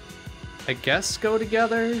that I guess go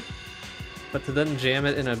together, but to then jam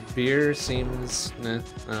it in a beer seems... nah,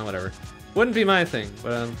 whatever. Wouldn't be my thing,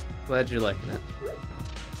 but I'm glad you're liking it.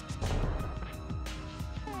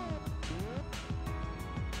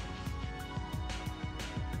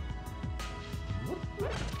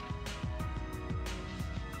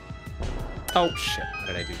 Oh shit, why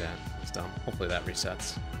did I do that? It's dumb. Hopefully that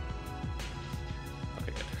resets.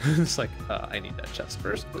 Okay, good. It's like, I need that chest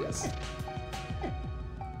first, please.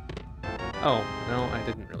 Oh, no, I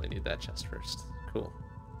didn't really need that chest first. Cool.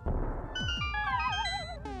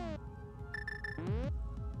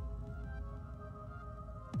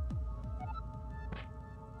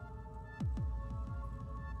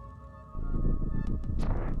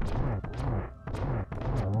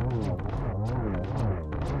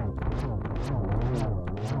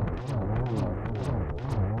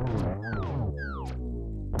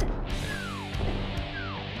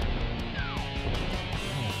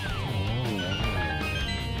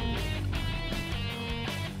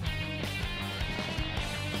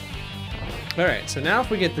 Alright, so now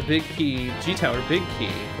if we get the big key, G-Tower big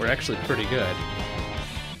key, we're actually pretty good.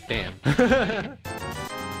 Damn. Kinda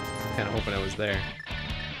hoping I was there.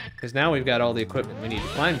 Because now we've got all the equipment we need to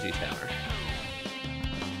climb G-Tower.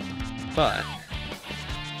 But,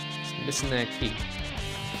 just missing that key.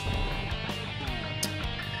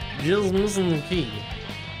 Just missing the key.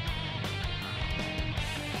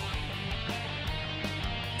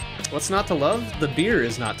 What's not to love? The beer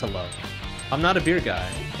is not to love. I'm not a beer guy.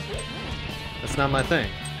 That's not my thing.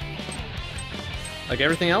 Like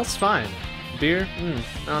everything else, fine. Beer,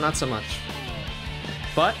 no, not so much.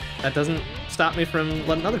 But that doesn't stop me from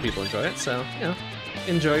letting other people enjoy it, so, you know,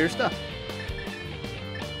 enjoy your stuff.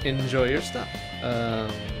 Enjoy your stuff.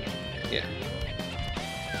 Yeah.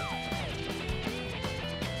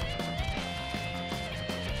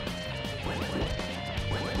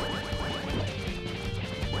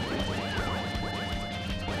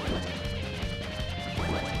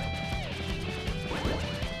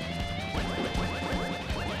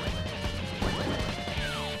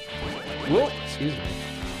 Whoa, excuse me.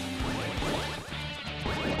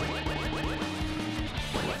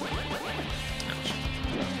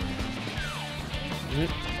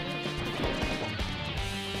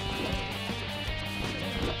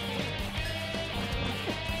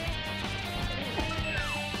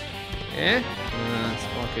 Eh?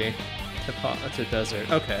 Smoky. That's a desert.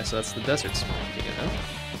 Okay, so that's the desert smoky, you know?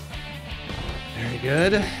 Very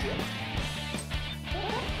good.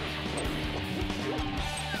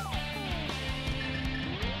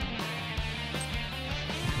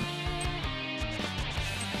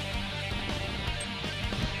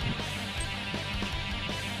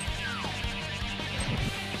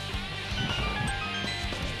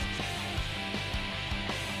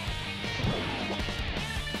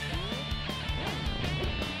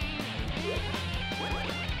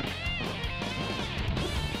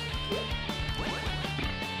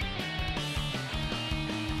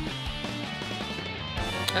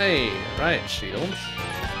 Hey, right, shield.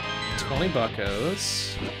 20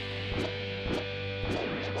 buckos.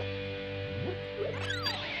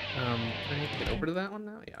 I need to get over to that one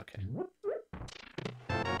now? Yeah, okay.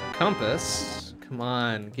 Compass. Come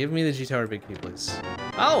on, give me the G-Tower big key, please.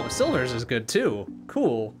 Oh, silver's is good too.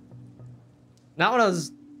 Cool. Not what I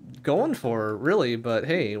was going for, really, but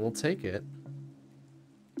hey, we'll take it.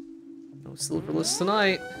 No silverless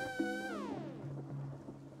tonight.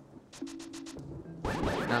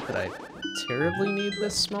 Not that I terribly need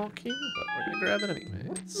this small key, but we're gonna grab it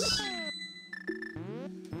anyways.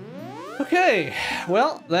 Okay,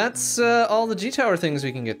 well, that's all the G-Tower things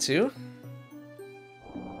we can get to.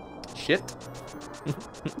 Shit.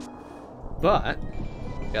 But,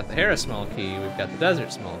 we've got the Hera small key, we've got the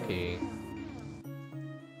Desert small key.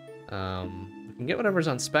 We can get whatever's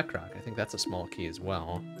on Spec Rock. I think that's a small key as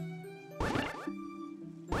well.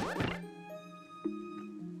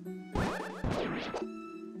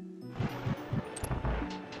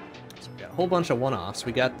 A whole bunch of one-offs.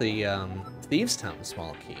 We got the Thieves Town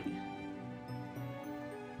small key.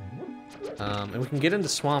 And we can get into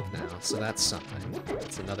Swamp now, so that's something.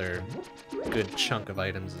 That's another good chunk of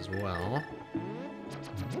items as well.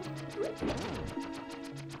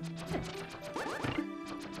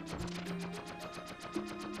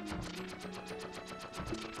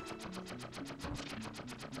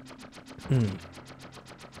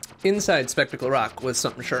 Inside Spectacle Rock was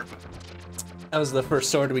something sharp. That was the first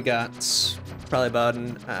sword we got probably about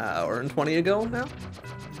an hour and 20 ago now.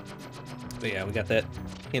 But yeah, we got that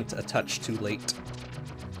hint a touch too late.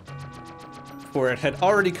 For it had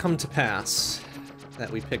already come to pass that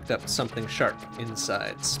we picked up something sharp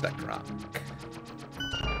inside Spec Rock.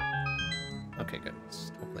 Okay, good.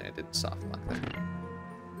 Hopefully I did soft lock there.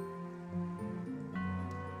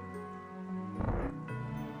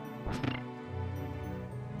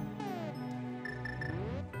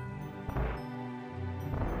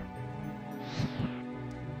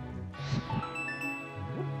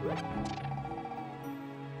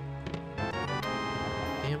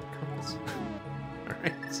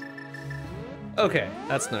 Okay,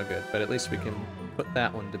 that's no good, but at least we can put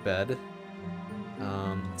that one to bed.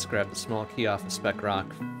 Let's grab the small key off of Spec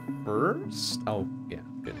Rock first. Oh, yeah,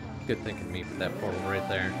 good. Good thinking me, put that portal right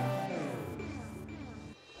there.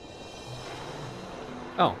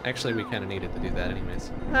 Oh, actually we kind of needed to do that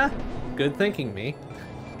anyways. Ah, good thinking me.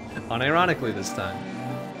 Unironically this time.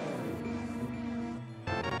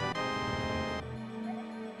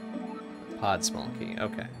 Pod small key,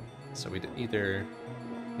 okay. So we did either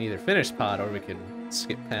finish pod, or we could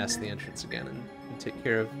skip past the entrance again and take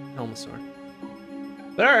care of Helmasaur.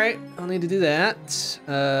 But alright, I'll need to do that.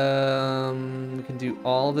 We can do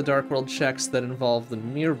all the Dark World checks that involve the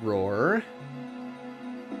mirror.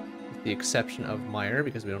 the exception of Mire,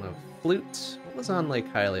 because we don't have Flute. What was on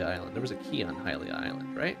Lake Hylia Island? There was a key on Hylia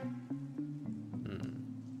Island, right?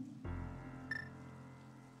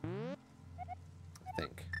 I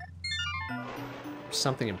think. There's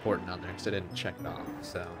something important on there, because I didn't check it off,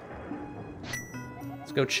 so...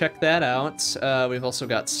 Let's go check that out. We've also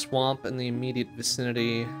got Swamp in the immediate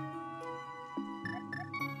vicinity,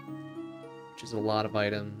 which is a lot of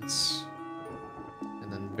items.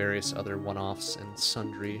 And then various other one-offs and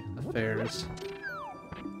sundry affairs.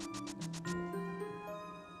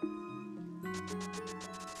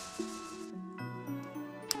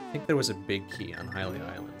 I think there was a big key on Hylia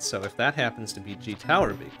Island, so if that happens to be G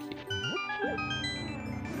Tower big key,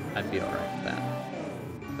 I'd be alright with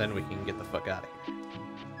that. Then we can get the fuck out of here.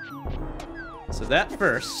 So that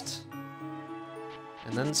first,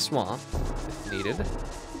 and then Swamp, if needed,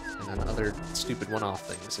 and then other stupid one-off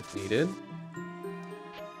things if needed.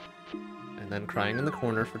 And then crying in the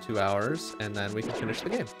corner for 2 hours, and then we can finish the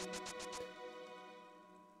game.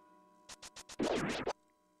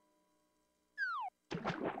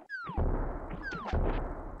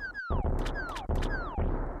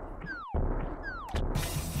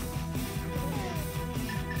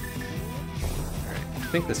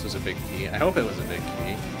 I think this was a big key. I hope it was a big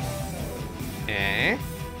key. Eh?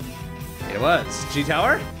 It was.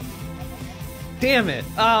 G-Tower? Damn it!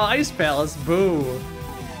 Oh, Ice Palace, boo!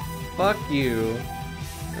 Fuck you.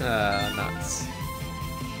 Nuts.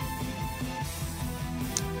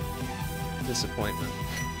 Disappointment.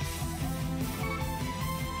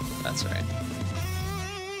 That's right.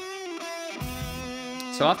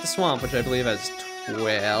 So off the Swamp, which I believe has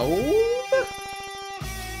 12?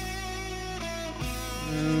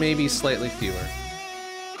 Maybe slightly fewer.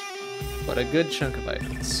 But a good chunk of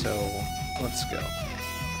items, so let's go.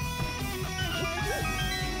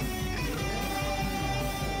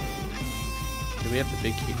 Do we have the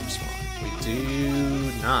big key from Swamp? We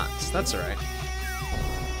do not. That's alright.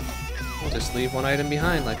 We'll just leave one item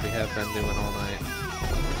behind like we have been doing all night.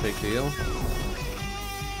 No big deal.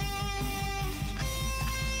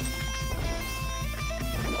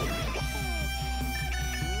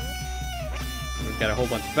 We've got a whole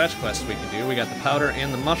bunch of fetch quests we can do. We got the powder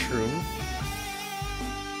and the mushroom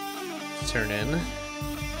to turn in.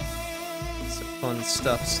 Some fun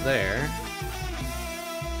stuff's there.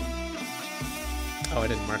 Oh, I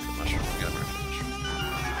didn't mark the mushroom. I gotta mark the mushroom.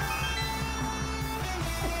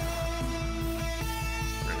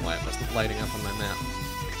 Wondering why it wasn't lighting up on my map.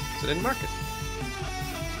 So I didn't mark it.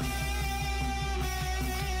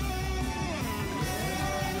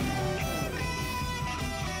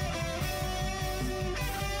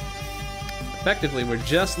 Effectively, we're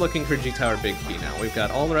just looking for G-Tower Big Key now. We've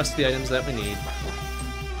got all the rest of the items that we need.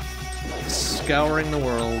 Scouring the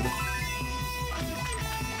world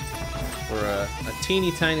for a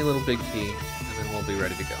teeny tiny little Big Key, and then we'll be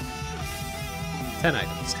ready to go. 10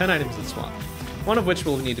 items. 10 items in Swamp. One of which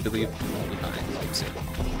we'll need to leave behind soon.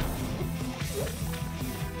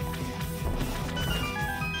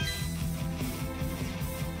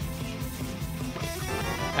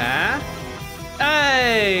 Ah?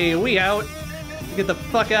 Hey! We out! Get the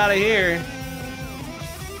fuck out of here.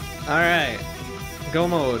 Alright. Go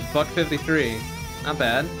mode, buck 53. Not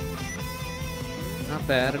bad. Not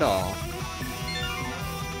bad at all.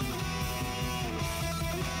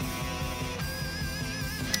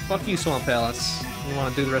 Fuck you, Swamp Palace. I don't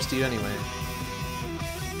want to do the rest of you anyway.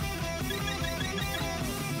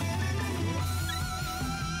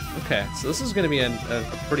 Okay, so this is going to be a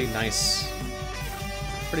pretty nice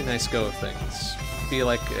go of things. Feel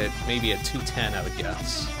like maybe a 210, I would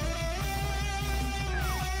guess.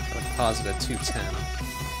 I would posit a 210.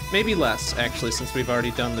 Maybe less, actually, since we've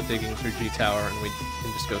already done the digging through G-Tower and we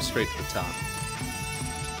can just go straight to the top.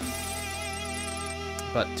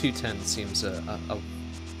 But 210 seems a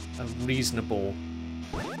reasonable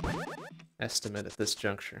estimate at this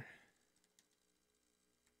juncture.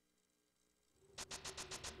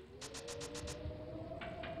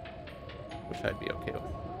 Which I'd be okay with.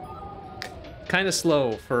 Kind of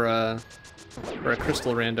slow for a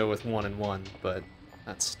crystal rando with 1 and 1, but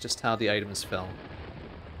that's just how the items fell.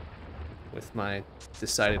 With my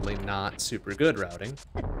decidedly not super good routing.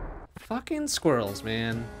 Fucking squirrels,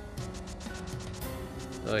 man.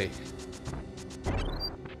 Oy.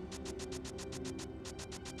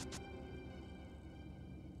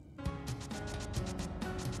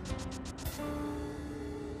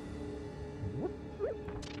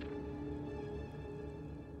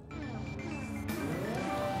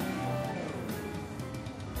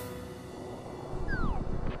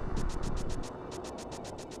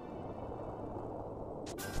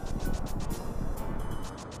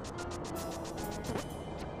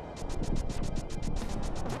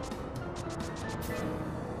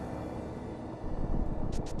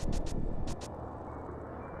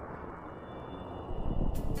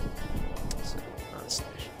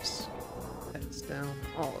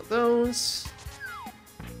 goes.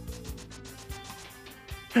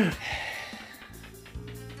 I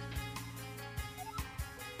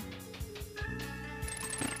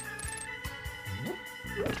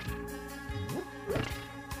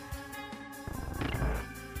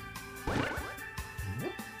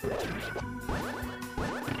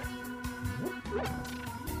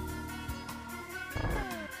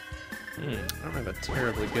don't have a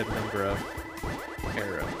terribly good number of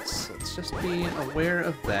arrows. Let's just be aware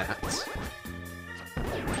of that.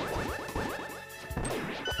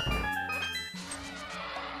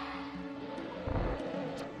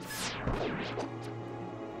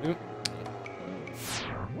 Oop.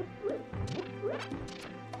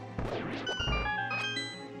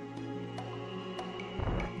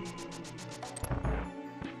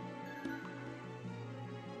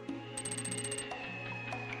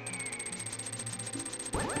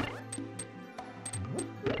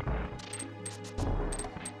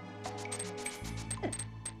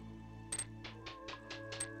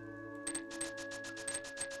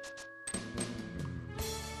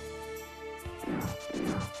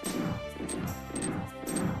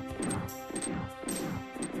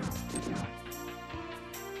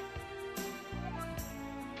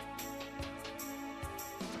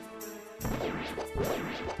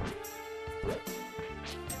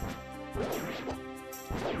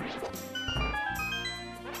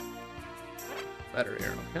 Better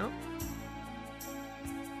arrow count.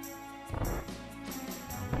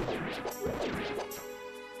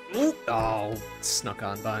 Ooh. Oh, snuck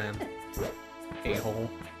on by him. A-hole.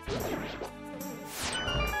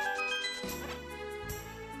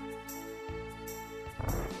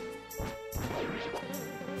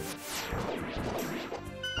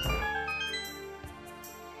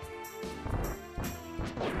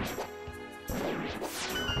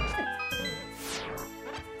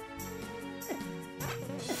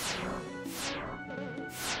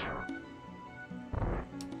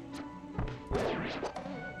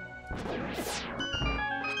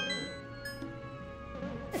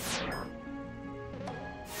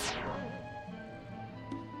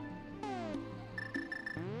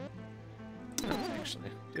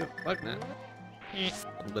 Actually, do a bug net. A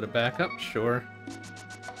little bit of backup, sure.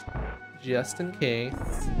 Just in case.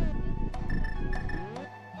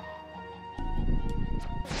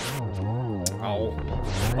 Oh.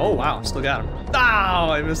 Oh, wow, still got him.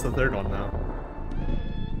 Oh, I missed the third one, though.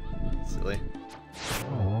 Silly.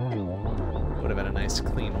 Would have been a nice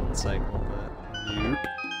clean one cycle, but nope.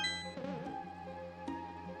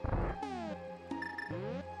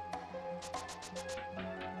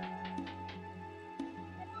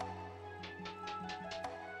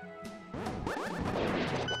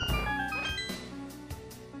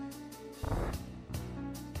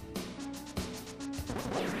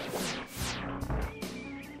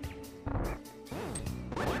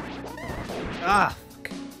 Ah,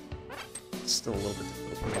 fuck. It's still a little bit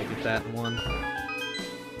difficult for me to get that in one.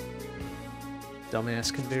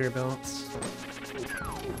 Dumbass conveyor belts.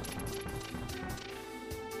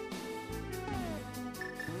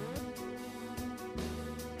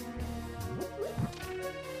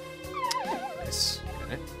 Nice.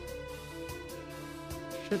 Okay.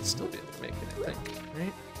 Should still be able to make it, I think,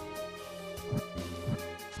 right?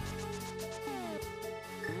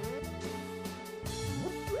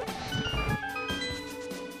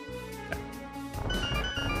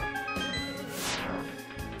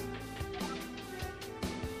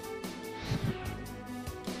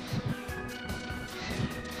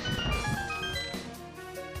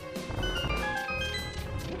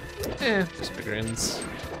 Just figurines.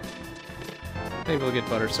 Maybe we'll get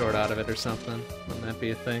Butter Sword out of it or something. Wouldn't that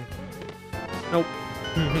be a thing? Nope.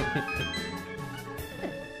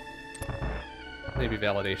 Maybe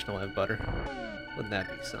Validation will have butter. Wouldn't that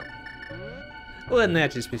be something? Wouldn't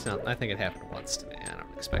that just be something? I think it happened once to me. I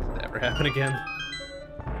don't expect it to ever happen again.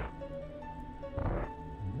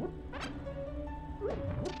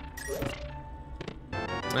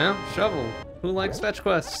 Well, Shovel. Who likes fetch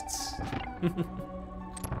quests?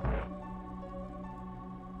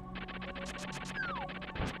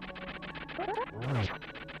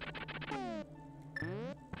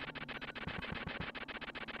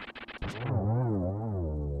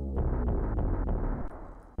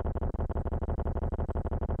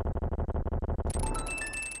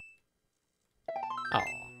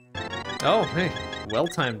 Oh, hey,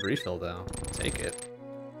 well-timed refill though. Take it.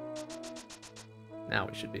 Now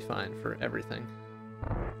we should be fine for everything.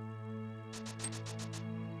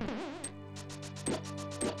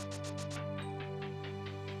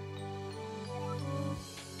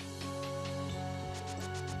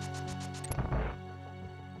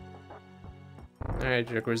 Alright,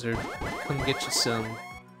 Jerk Wizard. Come get you some.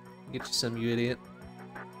 Get you some, you idiot.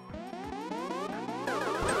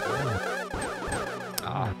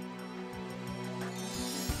 Ah.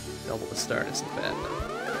 Double the start isn't bad though.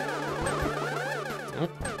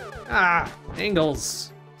 Nope. Ah!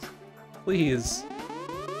 Angles! Please.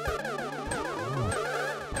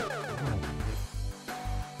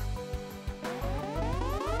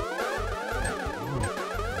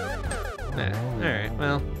 Alright,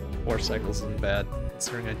 well, 4 cycles isn't bad,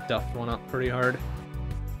 considering I duffed one up pretty hard.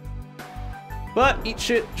 But, eat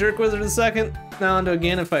shit, Jerk Wizard the second. Now onto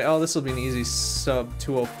again if I, oh, this will be an easy sub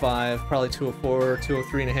 205, probably 204,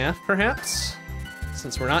 203 and a half, perhaps?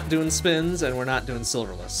 Since we're not doing spins and we're not doing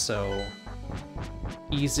silverless, so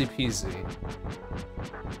easy peasy.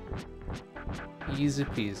 Easy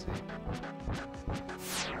peasy.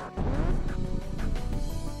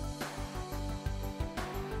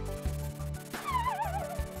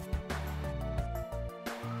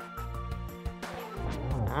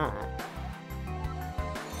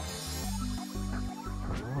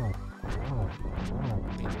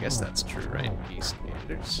 I guess that's true, right?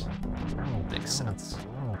 Keysanity. Makes sense.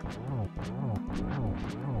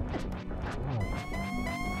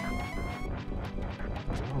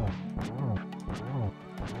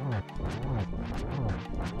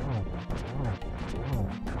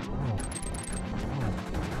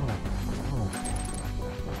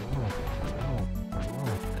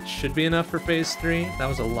 That should be enough for phase 3. That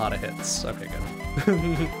was a lot of hits. Okay,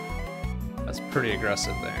 good. That's pretty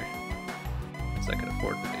aggressive there. As I could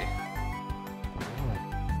afford to be.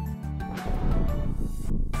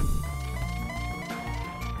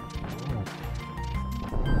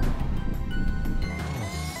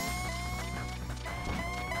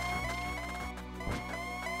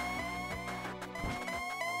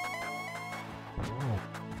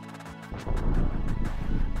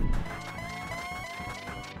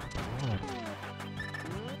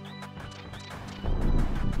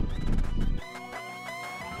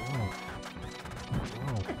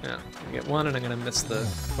 Yeah, I get one and I'm gonna miss the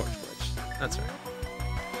torch glitch. That's right.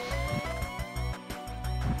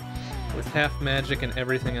 With half magic and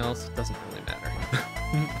everything else, it doesn't really matter.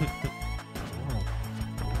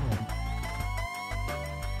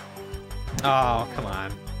 Oh, come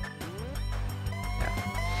on.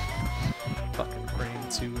 Yeah. Fucking brain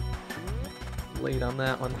too late on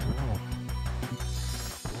that one.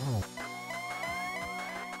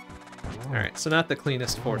 Alright, so not the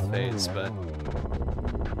cleanest 4th phase, but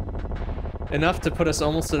enough to put us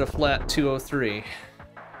almost at a flat 203.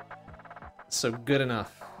 So good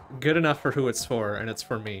enough. Good enough for who it's for, and it's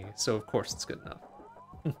for me, so of course it's good enough.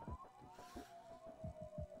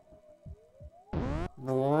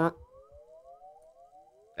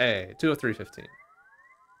 Hey, 203.15.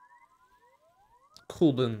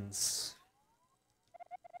 Cool beans.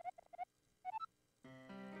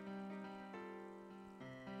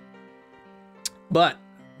 But,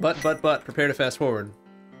 prepare to fast forward.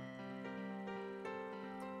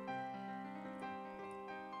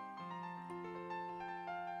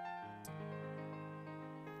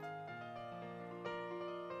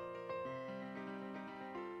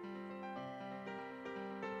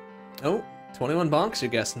 Oh, 21 bonks, you're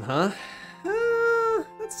guessing, huh?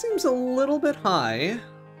 That seems a little bit high.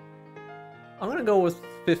 I'm gonna go with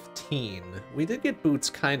 15. We did get boots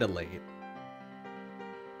kinda late.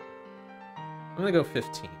 I'm gonna go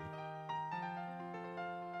 15.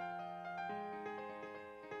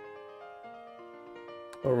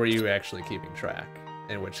 Or were you actually keeping track?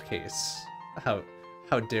 In which case, how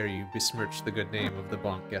dare you besmirch the good name of the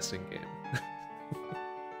bonk guessing game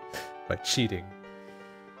by cheating?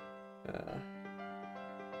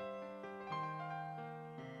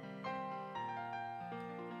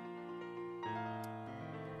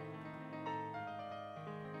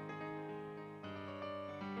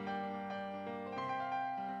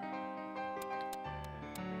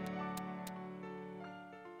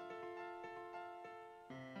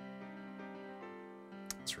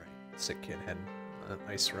 That's right. Sick kid had an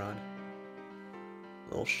ice rod.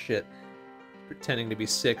 Little shit. Pretending to be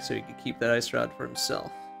sick so he could keep that ice rod for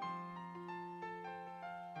himself.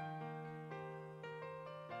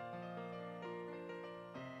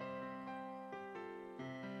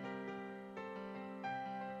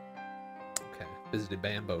 Okay, Visited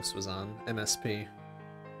Bambos was on MSP.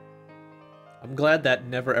 I'm glad that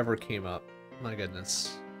never ever came up. My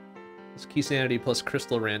goodness. This Keysanity plus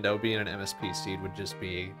Crystal Rando being an MSP seed would just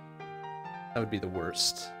be... that would be the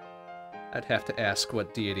worst. I'd have to ask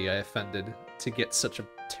what deity I offended to get such a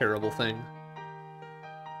terrible thing.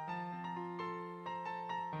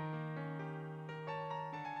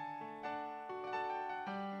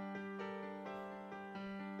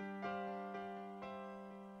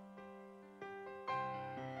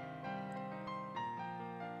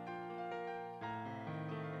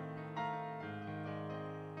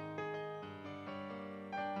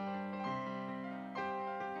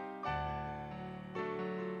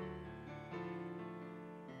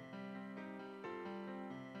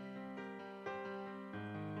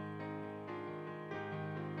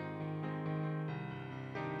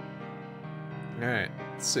 Alright,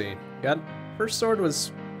 let's see. Got first sword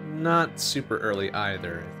was not super early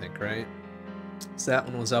either, I think, right? So that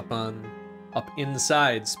one was up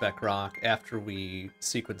inside Spec Rock after we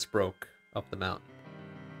sequence broke up the mountain.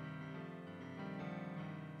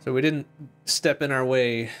 So we didn't step in our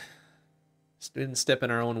way, didn't step in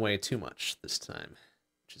our own way too much this time,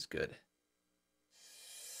 which is good.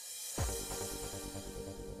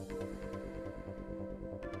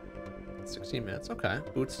 $16 okay.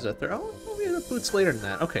 Boots is at there. Oh, we have Boots later than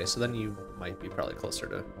that. Okay, so then you might be probably closer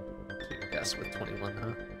to your guess with 21,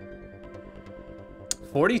 huh?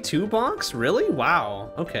 42 bonks? Really?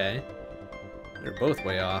 Wow. Okay. They're both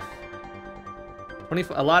way off.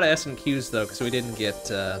 A lot of S and Qs though, because we didn't get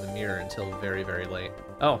the mirror until very, very late.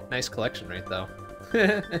 Oh, nice collection rate though.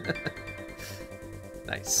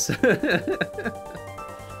 Nice.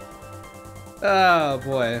 Oh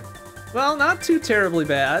boy. Well, not too terribly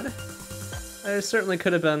bad. There certainly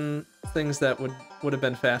could have been things that would have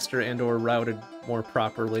been faster and or routed more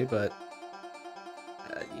properly, but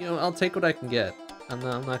you know, I'll take what I can get. I'm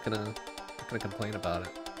not gonna complain about it.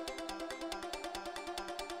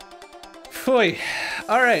 Phew.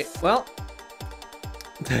 Alright, well.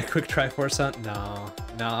 Quick Triforce hunt? No,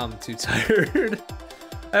 I'm too tired.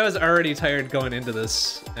 I was already tired going into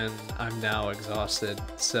this, and I'm now exhausted.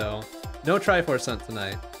 So, no Triforce hunt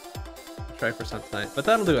tonight. Triforce hunt tonight, but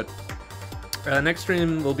that'll do it. Next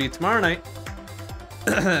stream will be tomorrow night,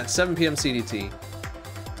 7 p.m. CDT.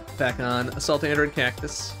 Back on Assault Android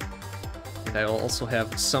Cactus. And I will also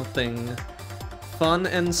have something fun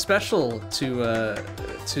and special to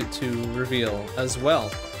reveal as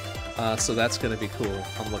well. So that's going to be cool.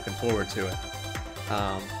 I'm looking forward to it.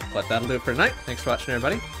 But that'll do it for tonight. Thanks for watching,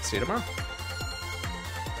 everybody. See you tomorrow.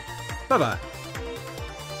 Bye-bye.